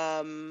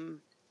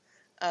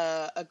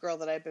 A girl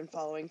that I've been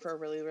following for a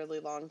really,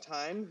 really long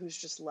time, who's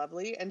just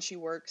lovely, and she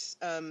works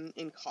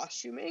in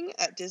costuming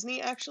at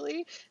Disney,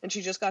 actually, and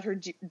she just got her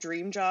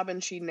dream job,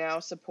 and she now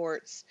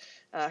supports,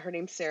 her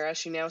name's Sarah,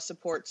 she now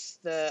supports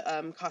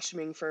the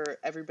costuming for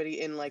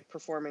everybody in, like,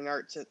 performing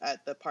arts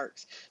at the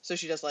parks, so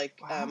she does, like,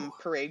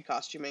 parade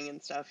costuming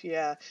and stuff.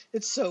 Yeah,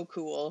 it's so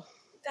cool.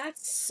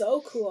 That's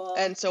so cool.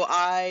 And so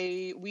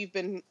we've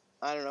been,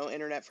 I don't know,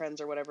 internet friends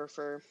or whatever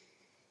for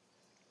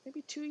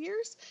maybe 2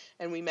 years,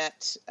 and we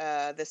met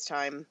this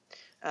time,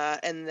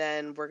 and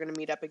then we're going to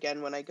meet up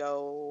again when I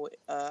go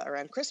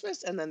around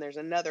Christmas, and then there's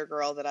another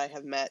girl that I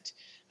have met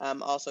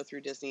also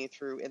through Disney,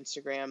 through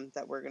Instagram,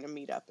 that we're going to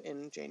meet up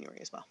in January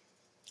as well.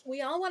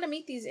 We all want to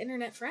meet these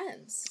internet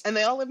friends. And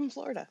they all live in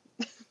Florida.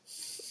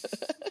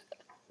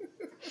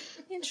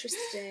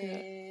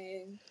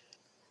 Interesting.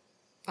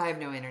 I have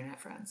no internet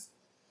friends.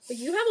 But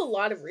you have a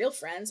lot of real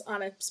friends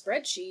on a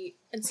spreadsheet,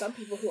 and some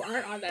people who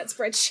aren't on that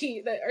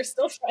spreadsheet that are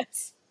still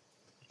friends.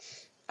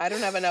 I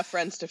don't have enough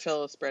friends to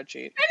fill a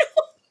spreadsheet. I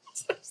know.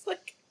 So it's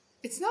like,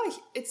 it's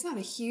not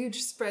a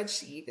huge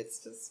spreadsheet.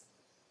 It's just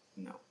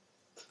no.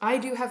 I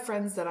do have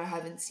friends that I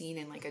haven't seen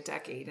in like a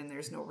decade, and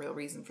there's no real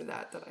reason for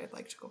that I'd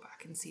like to go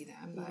back and see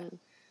them. But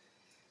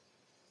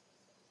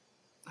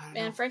I don't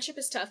know. Friendship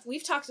is tough.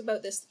 We've talked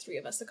about this, the three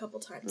of us, a couple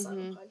times on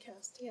the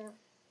podcast. Yeah.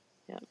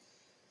 Yeah.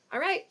 All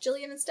right,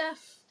 Jillian and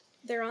Steph.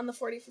 They're on the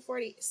 40 for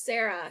 40.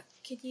 Sarah,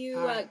 can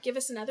you give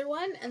us another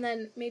one, and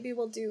then maybe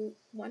we'll do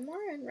one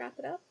more and wrap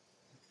it up?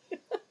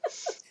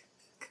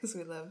 Because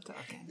we love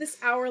talking. This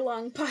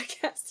hour-long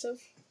podcast of...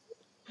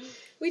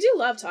 We do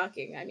love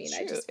talking. I mean,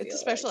 I just feel it's a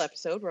special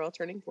episode. We're all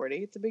turning 40.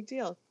 It's a big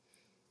deal.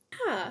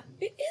 Yeah,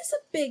 it is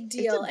a big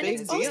deal.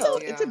 It's a big deal. Also,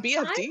 it's a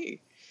BFD.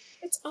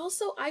 It's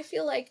also, I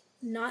feel like,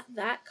 not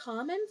that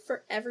common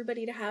for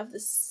everybody to have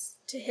this,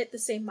 to hit the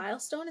same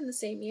milestone in the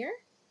same year.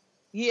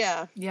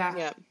 Yeah.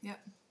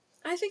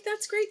 I think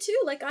that's great too.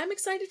 Like, I'm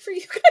excited for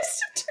you guys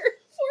to turn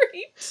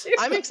 42.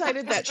 I'm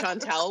excited that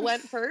Chantel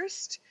went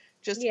first.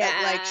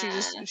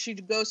 She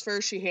goes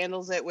first, she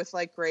handles it with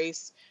like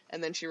grace,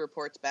 and then she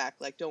reports back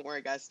like, don't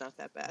worry guys, it's not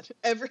that bad.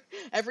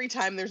 Every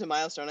time there's a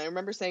milestone. I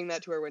remember saying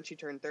that to her when she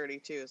turned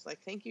 32. It's like,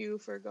 thank you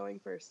for going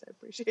first. I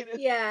appreciate it.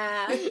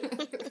 Yeah.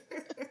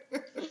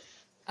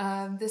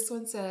 This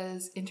one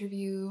says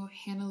interview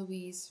Hannah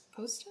Louise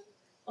Poston.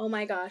 Oh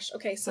my gosh.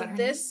 Okay, so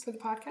this for the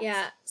podcast?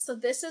 Yeah. So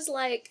this is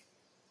like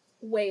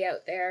way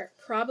out there.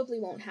 Probably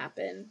won't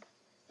happen.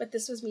 But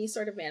this was me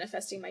sort of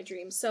manifesting my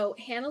dream. So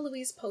Hannah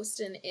Louise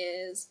Poston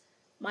is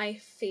my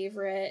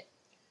favorite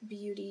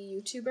beauty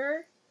YouTuber.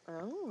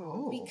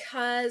 Oh.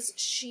 Because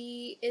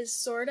she is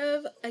sort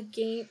of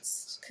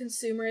against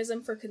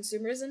consumerism for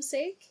consumerism's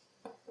sake.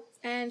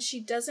 And she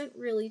doesn't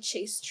really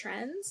chase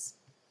trends.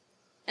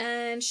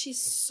 And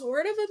she's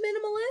sort of a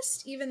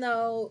minimalist, even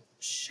though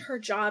her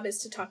job is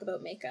to talk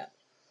about makeup.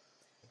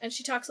 And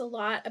she talks a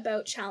lot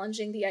about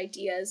challenging the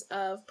ideas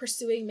of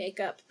pursuing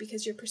makeup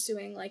because you're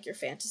pursuing, like, your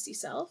fantasy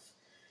self.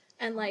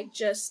 And, like,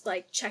 just,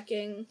 like,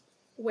 checking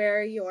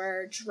where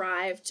your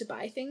drive to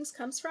buy things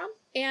comes from.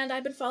 And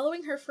I've been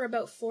following her for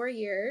about 4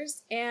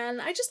 years,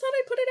 and I just thought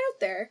I'd put it out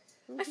there.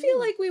 I feel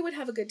like we would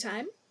have a good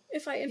time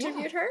if I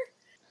interviewed her.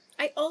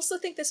 I also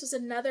think this was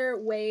another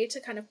way to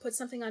kind of put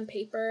something on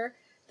paper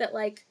that,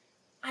 like,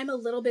 I'm a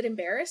little bit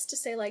embarrassed to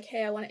say, like,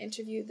 hey, I want to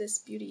interview this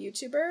beauty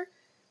YouTuber.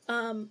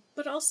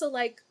 But also,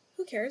 like,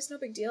 who cares? No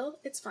big deal.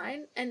 It's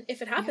fine. And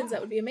if it happens, that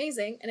would be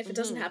amazing. And if it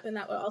doesn't happen,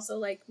 that would also,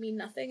 like, mean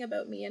nothing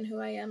about me and who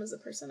I am as a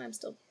person.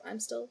 I'm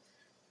still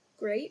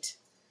great.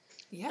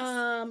 Yes.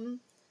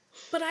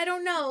 But I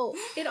don't know.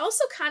 It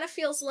also kind of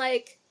feels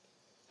like,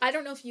 I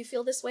don't know if you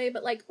feel this way,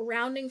 but, like,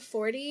 rounding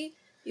 40,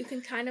 you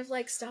can kind of,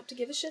 like, stop to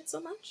give a shit so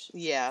much.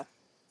 Yeah.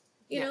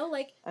 You know,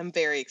 like... I'm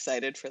very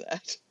excited for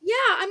that. Yeah,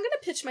 I'm going to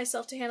pitch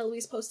myself to Hannah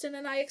Louise Poston,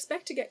 and I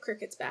expect to get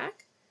crickets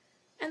back.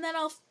 And then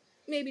I'll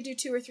maybe do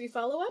 2 or 3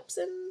 follow-ups,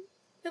 and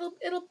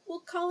we'll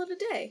call it a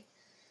day.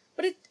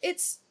 But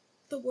it's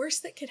the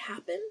worst that could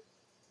happen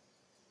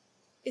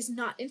is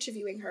not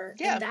interviewing her.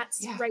 Yeah. And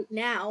that's right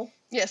now.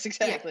 Yes,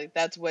 exactly.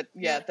 That's what,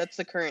 that's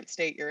the current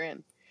state you're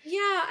in.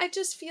 Yeah, I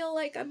just feel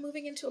like I'm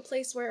moving into a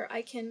place where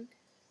I can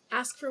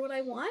ask for what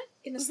I want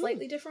in a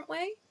slightly different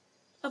way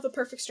of a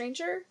perfect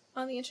stranger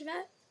on the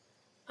internet.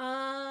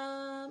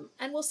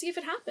 And we'll see if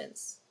it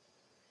happens.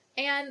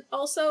 And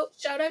also,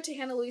 shout out to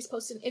Hannah Louise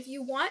Poston. If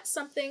you want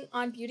something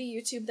on beauty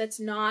YouTube that's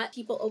not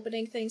people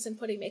opening things and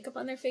putting makeup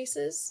on their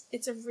faces,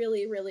 it's a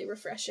really, really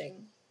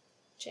refreshing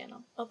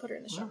channel. I'll put her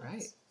in the show notes. All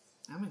right.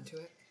 I'm into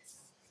it.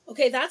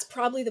 Okay, that's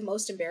probably the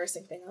most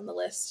embarrassing thing on the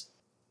list.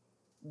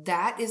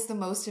 That is the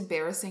most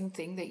embarrassing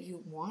thing that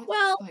you want?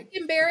 Well,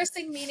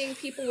 embarrassing meaning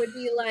people would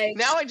be like...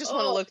 Now I just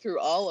want to look through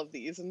all of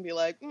these and be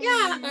like...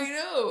 Yeah. I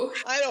know.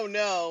 I don't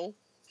know.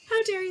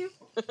 How dare you?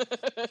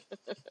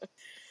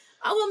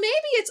 Oh, well,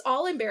 maybe it's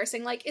all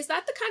embarrassing. Like, is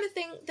that the kind of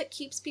thing that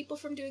keeps people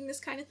from doing this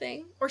kind of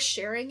thing? Or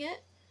sharing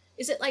it?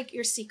 Is it like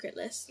your secret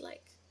list?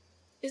 Like,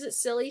 is it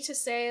silly to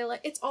say,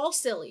 like, it's all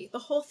silly. The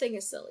whole thing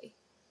is silly.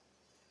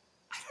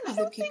 I don't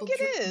know that people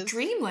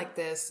dream like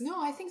this.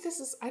 No, I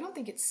don't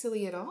think it's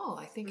silly at all.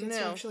 I think it's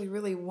actually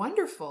really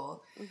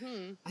wonderful.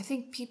 Mm-hmm. I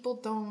think people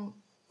don't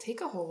take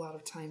a whole lot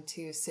of time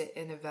to sit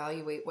and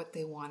evaluate what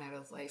they want out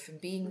of life. And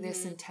being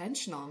this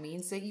intentional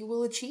means that you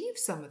will achieve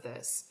some of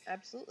this.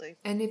 Absolutely.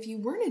 And if you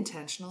weren't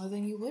intentional,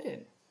 then you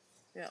wouldn't.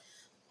 Yeah.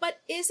 But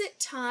is it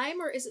time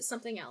or is it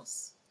something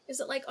else? Is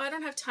it like, I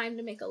don't have time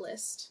to make a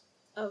list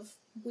of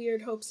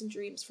weird hopes and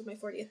dreams for my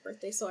 40th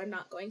birthday, so I'm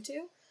not going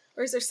to?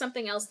 Or is there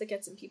something else that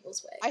gets in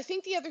people's way? I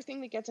think the other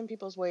thing that gets in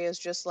people's way is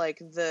just like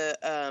the,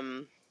 how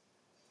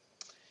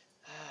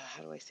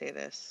do I say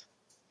this?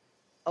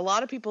 A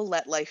lot of people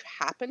let life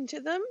happen to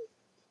them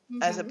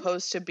as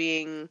opposed to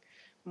being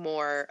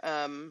more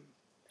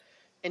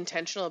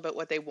intentional about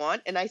what they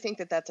want. And I think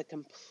that that's a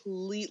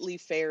completely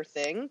fair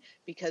thing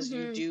because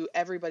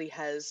everybody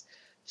has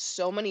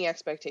so many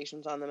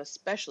expectations on them,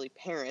 especially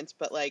parents,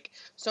 but like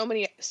so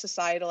many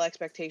societal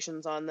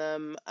expectations on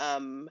them.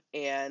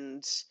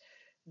 And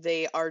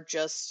they are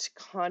just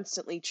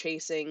constantly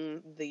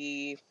chasing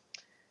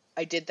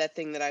I did that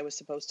thing that I was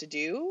supposed to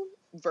do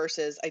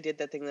versus I did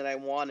that thing that I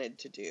wanted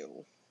to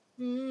do.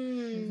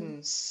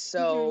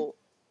 So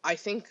I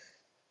think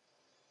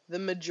the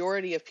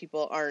majority of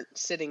people aren't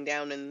sitting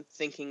down and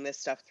thinking this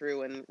stuff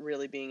through and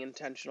really being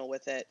intentional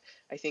with it.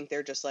 I think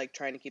they're just like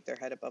trying to keep their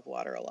head above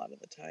water a lot of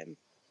the time.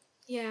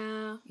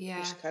 Yeah.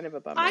 Which is kind of a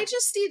bummer. I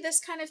just see this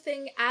kind of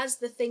thing as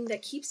the thing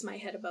that keeps my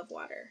head above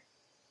water.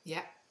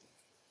 Yeah.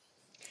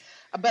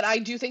 But I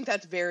do think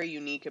that's very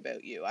unique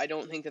about you. I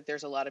don't think that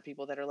there's a lot of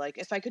people that are like,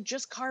 if I could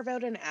just carve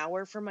out an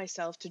hour for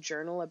myself to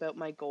journal about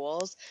my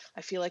goals,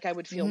 I feel like I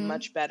would feel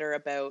much better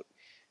about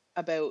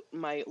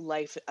my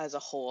life as a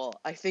whole.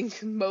 I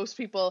think most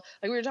people,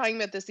 like we were talking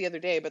about this the other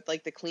day, but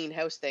like the clean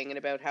house thing and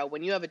about how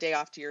when you have a day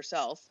off to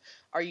yourself,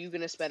 are you going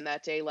to spend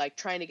that day like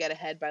trying to get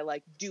ahead by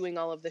like doing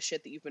all of the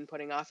shit that you've been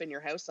putting off in your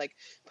house, like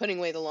putting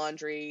away the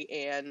laundry?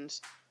 And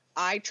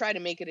I try to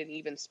make it an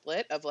even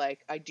split of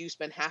like, I do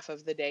spend half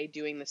of the day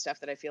doing the stuff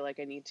that I feel like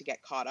I need to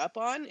get caught up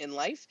on in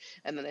life.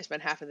 And then I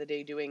spend half of the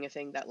day doing a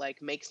thing that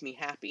like makes me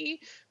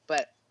happy.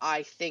 But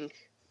I think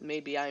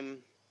maybe I'm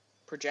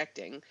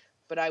projecting,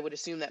 but I would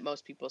assume that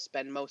most people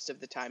spend most of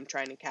the time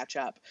trying to catch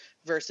up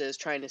versus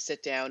trying to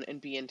sit down and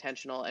be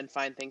intentional and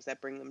find things that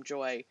bring them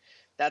joy.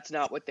 That's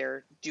not what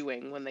they're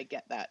doing when they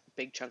get that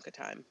big chunk of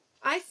time.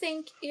 I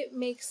think it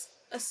makes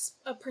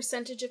a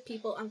percentage of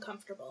people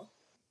uncomfortable.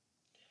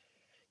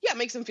 Yeah, it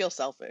makes them feel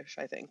selfish,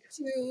 I think.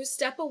 To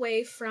step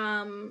away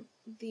from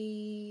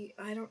the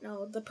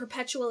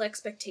perpetual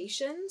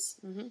expectations,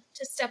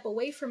 to step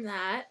away from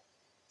that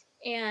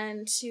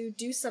and to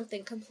do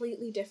something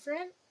completely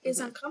different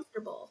is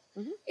uncomfortable.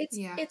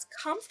 It's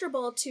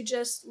comfortable to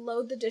just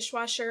load the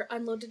dishwasher,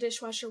 unload the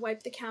dishwasher,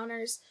 wipe the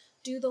counters,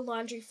 do the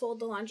laundry, fold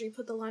the laundry,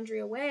 put the laundry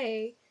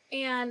away.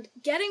 And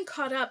getting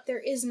caught up, there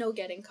is no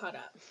getting caught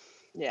up.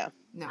 Yeah.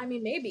 No. I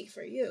mean, maybe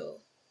for you.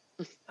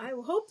 I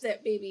hope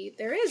that maybe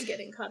there is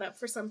getting caught up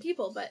for some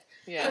people, but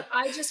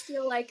I just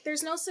feel like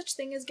there's no such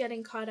thing as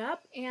getting caught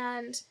up,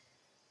 and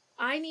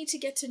I need to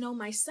get to know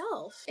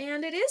myself,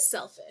 and it is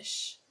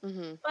selfish.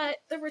 But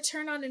the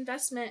return on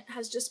investment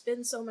has just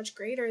been so much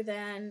greater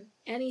than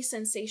any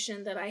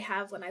sensation that I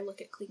have when I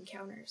look at clean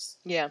counters.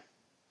 Yeah.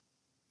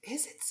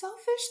 Is it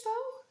selfish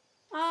though?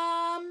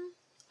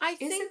 I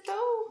think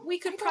we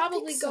could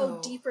probably go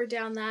deeper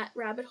down that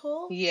rabbit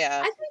hole.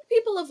 Yeah. I think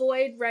people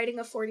avoid writing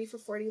a 40 for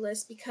 40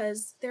 list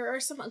because there are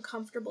some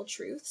uncomfortable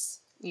truths.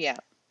 Yeah.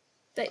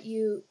 That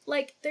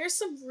there's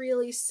some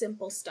really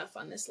simple stuff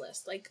on this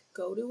list. Like,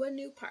 go to a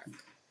new park.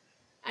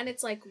 And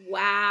it's like,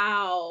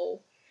 wow,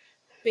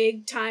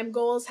 big time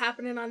goals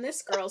happening on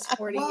this girl's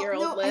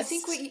 40-year-old list.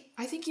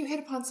 I think you hit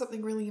upon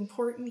something really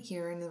important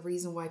here, and the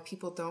reason why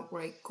people don't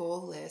write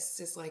goal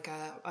lists is like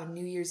a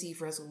New Year's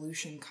Eve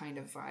resolution kind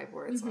of vibe,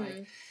 where it's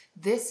like,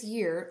 this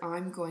year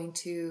I'm going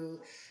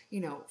to,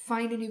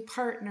 find a new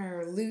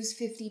partner, lose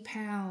 50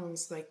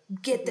 pounds, like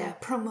get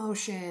that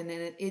promotion,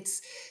 and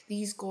it's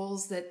these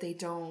goals that they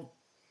don't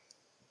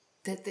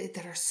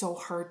that are so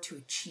hard to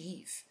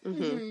achieve.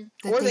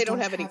 Mm-hmm. Or they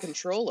don't have any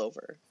control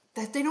over.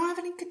 That they don't have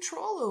any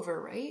control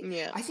over, right?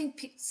 Yeah. I think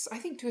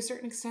to a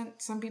certain extent,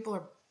 a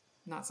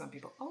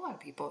lot of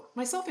people,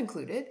 myself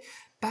included,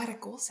 bad at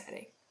goal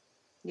setting.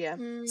 Yeah.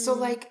 So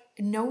like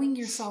knowing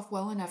yourself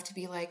well enough to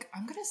be like,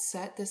 I'm going to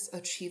set this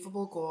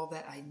achievable goal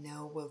that I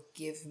know will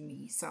give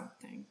me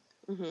something.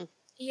 Mm-hmm.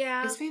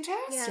 Yeah. It's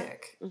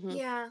fantastic. Yeah. Mm-hmm.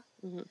 Yeah.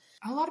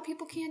 Mm-hmm. A lot of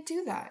people can't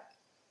do that.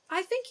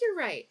 I think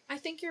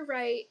you're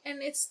right.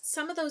 And it's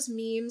some of those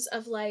memes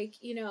of like,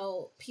 you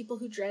know, people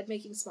who dread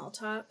making small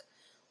talk,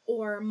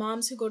 or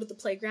moms who go to the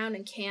playground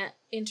and can't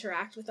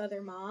interact with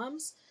other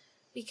moms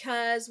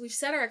because we've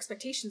set our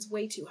expectations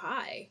way too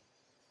high.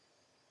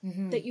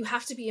 Mm-hmm. That you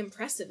have to be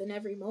impressive in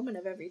every moment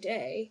of every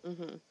day.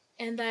 Mm-hmm.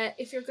 And that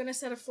if you're going to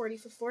set a 40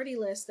 for 40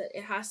 list, that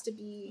it has to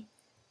be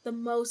the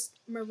most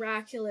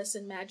miraculous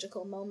and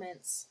magical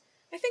moments.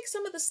 I think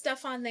some of the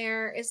stuff on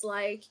there is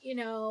like, you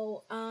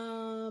know,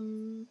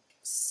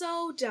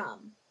 so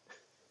dumb.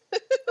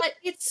 But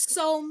it's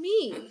so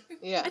me.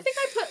 Yeah. I think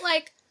I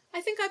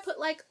put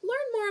like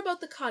learn more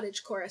about the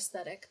cottagecore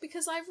aesthetic,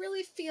 because I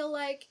really feel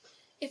like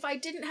if I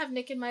didn't have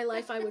Nick in my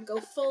life, I would go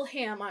full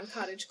ham on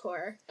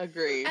cottagecore.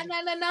 Agreed. And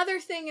then another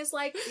thing is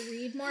like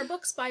read more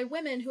books by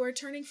women who are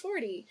turning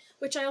 40,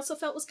 which I also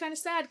felt was kind of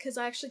sad because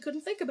I actually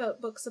couldn't think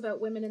about books about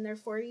women in their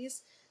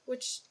 40s,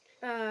 which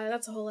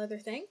that's a whole other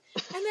thing.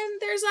 And then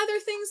there's other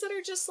things that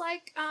are just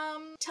like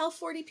tell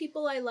 40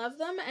 people I love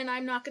them and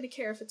I'm not going to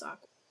care if it's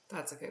awkward.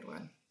 That's a good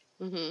one.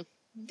 Mm-hmm.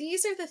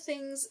 These are the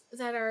things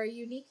that are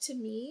unique to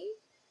me,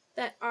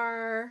 that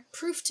are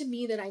proof to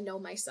me that I know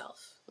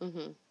myself.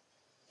 Mm-hmm.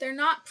 They're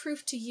not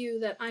proof to you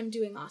that I'm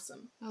doing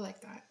awesome. I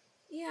like that.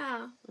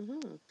 Yeah.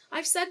 Mm-hmm.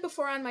 I've said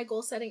before on my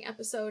goal setting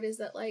episode is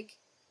that like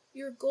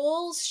your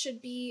goals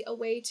should be a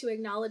way to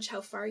acknowledge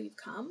how far you've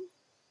come,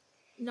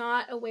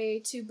 not a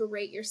way to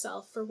berate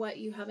yourself for what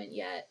you haven't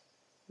yet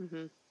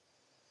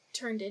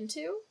turned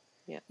into.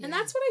 Yeah. And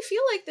that's what I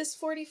feel like this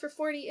 40 for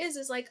 40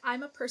 is like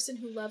I'm a person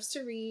who loves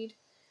to read.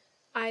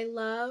 I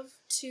love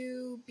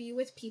to be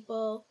with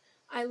people.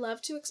 I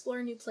love to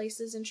explore new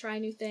places and try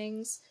new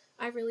things.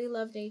 I really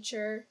love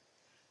nature.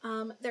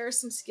 There are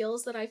some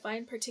skills that I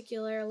find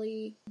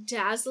particularly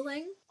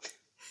dazzling.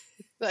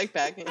 Like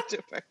packing into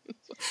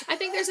apartments. I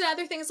think there's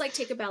other things like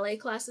take a ballet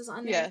classes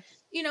on there. Yeah.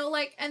 You know,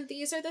 like, and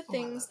these are the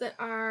things that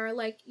are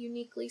like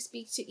uniquely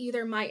speak to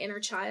either my inner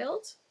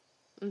child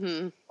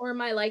or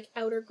my like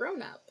outer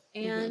grown up.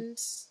 And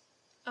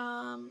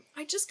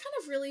I just kind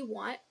of really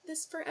want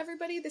this for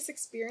everybody, this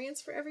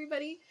experience for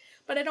everybody,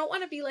 but I don't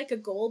want to be like a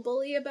goal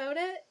bully about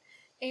it.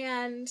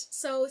 And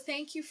so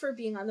thank you for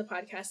being on the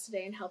podcast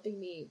today and helping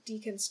me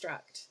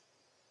deconstruct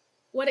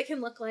what it can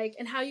look like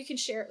and how you can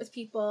share it with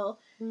people.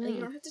 And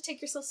you don't have to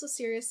take yourself so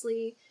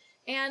seriously.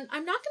 And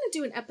I'm not going to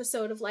do an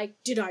episode of like,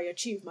 did I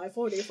achieve my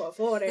 40 for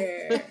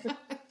 40?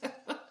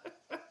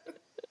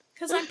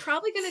 Because I'm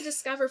probably going to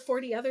discover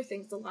 40 other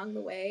things along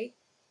the way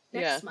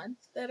next month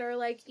that are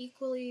like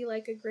equally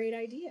like a great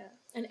idea.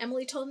 And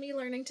Emily told me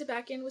learning to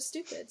back in was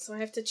stupid, so I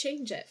have to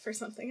change it for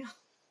something else.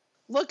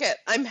 Look at,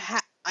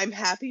 I'm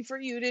happy for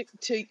you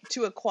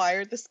to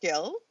acquire the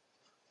skill,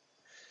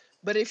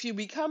 but if you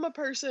become a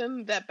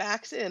person that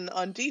backs in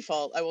on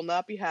default, I will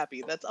not be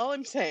happy. That's all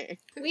I'm saying.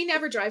 We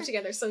never drive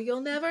together, so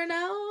you'll never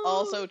know.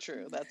 Also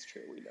true. That's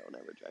true. We don't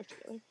ever drive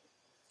together.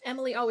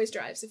 Emily always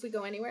drives if we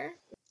go anywhere.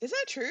 Is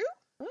that true?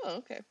 Oh,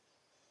 okay.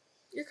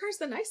 Your car's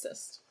the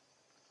nicest.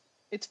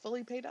 It's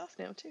fully paid off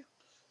now, too.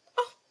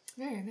 Oh.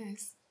 Very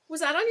nice.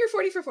 Was that on your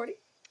 40 for 40?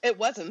 It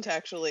wasn't,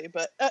 actually,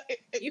 but...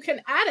 you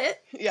can add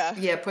it. Yeah.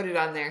 Yeah, put it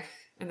on there.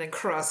 And then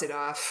cross it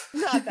off.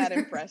 Not that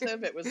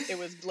impressive. It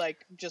was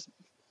like just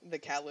the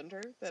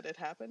calendar that it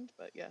happened,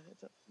 but yeah,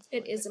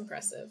 it is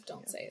impressive.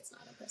 Don't say it's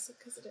not impressive,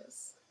 because it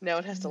is. No,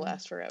 it has to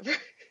last forever.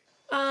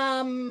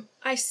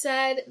 I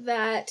said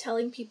that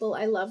telling people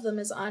I love them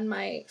is on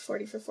my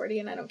 40 for 40,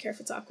 and I don't care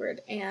if it's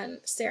awkward. And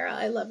Sarah,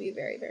 I love you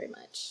very, very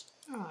much.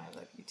 Oh, I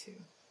love you too.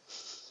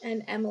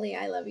 And Emily,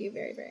 I love you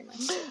very, very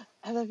much.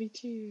 I love you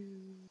too.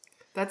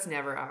 That's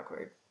never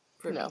awkward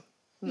for me.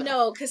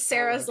 No, because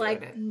Sarah's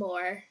like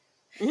more.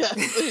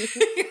 Yes.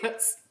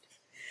 Yes.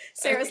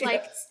 Sarah's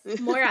like,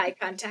 more eye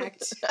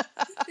contact.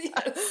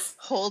 Yes.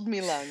 Hold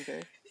me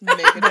longer.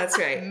 That's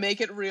right.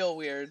 Make it real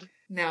weird.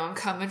 Now I'm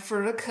coming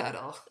for a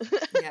cuddle.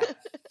 Yeah.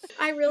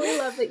 I really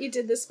love that you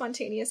did this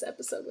spontaneous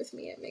episode with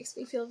me. It makes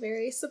me feel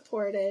very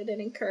supported and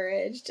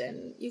encouraged.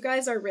 And you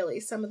guys are really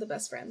some of the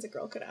best friends a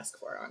girl could ask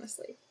for,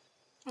 honestly.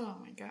 Oh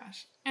my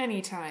gosh.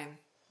 Anytime.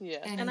 Yeah.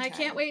 Anytime. And I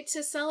can't wait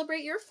to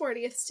celebrate your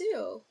 40th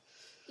too.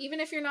 Even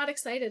if you're not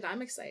excited,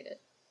 I'm excited.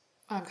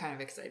 I'm kind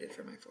of excited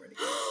for my 40.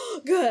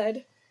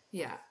 Good.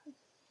 Yeah.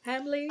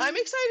 Emily? I'm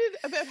excited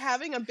about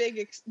having a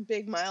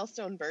big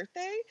milestone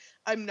birthday.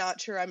 I'm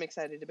not sure I'm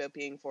excited about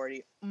being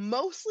 40.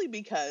 Mostly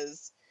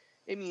because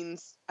it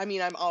means,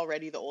 I'm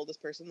already the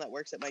oldest person that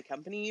works at my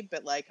company,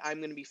 but like I'm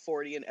going to be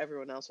 40 and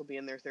everyone else will be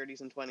in their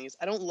 30s and 20s.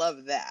 I don't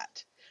love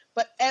that.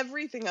 But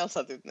everything else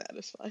other than that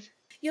is fine.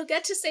 You'll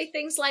get to say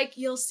things like,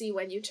 you'll see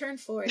when you turn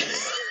 40.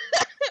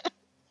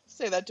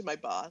 Say that to my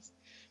boss.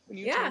 when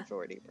you Yeah. turn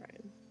 40,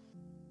 Brian?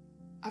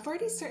 I've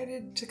already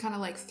started to kind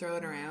of like throw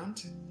it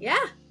around.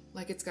 Yeah,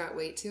 Like it's got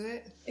weight to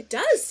it. it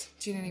does.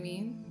 Do you know what I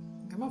mean?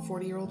 I'm a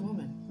 40-year-old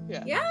woman.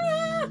 Yeah.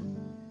 Yeah.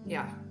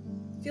 Yeah.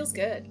 Feels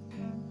good.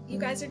 You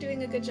guys are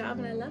doing a good job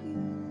and I love you.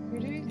 You're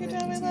doing a good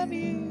job. I love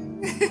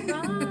you.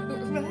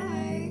 Bye.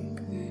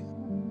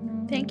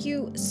 Bye. Thank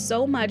you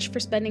so much for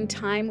spending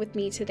time with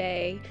me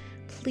today.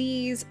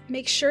 Please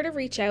make sure to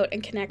reach out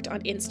and connect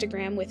on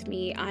Instagram with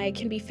me. I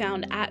can be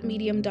found at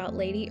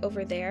medium.lady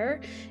over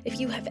there. If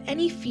you have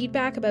any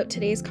feedback about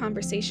today's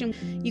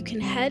conversation, you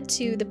can head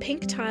to the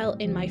pink tile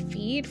in my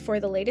feed for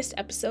the latest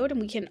episode, and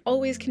we can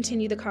always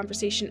continue the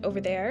conversation over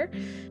there.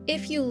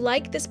 If you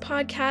like this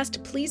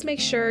podcast, please make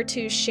sure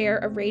to share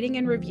a rating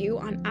and review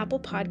on Apple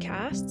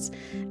Podcasts.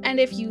 And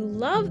if you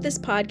love this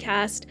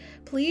podcast,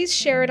 please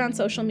share it on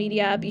social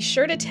media. Be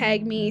sure to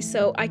tag me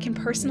so I can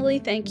personally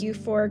thank you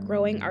for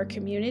growing our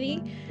community.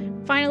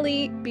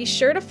 Finally, be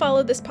sure to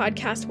follow this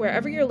podcast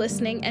wherever you're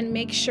listening and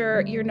make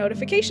sure your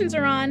notifications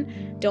are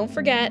on. Don't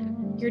forget,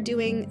 you're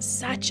doing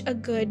such a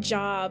good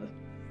job.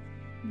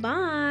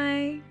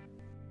 Bye.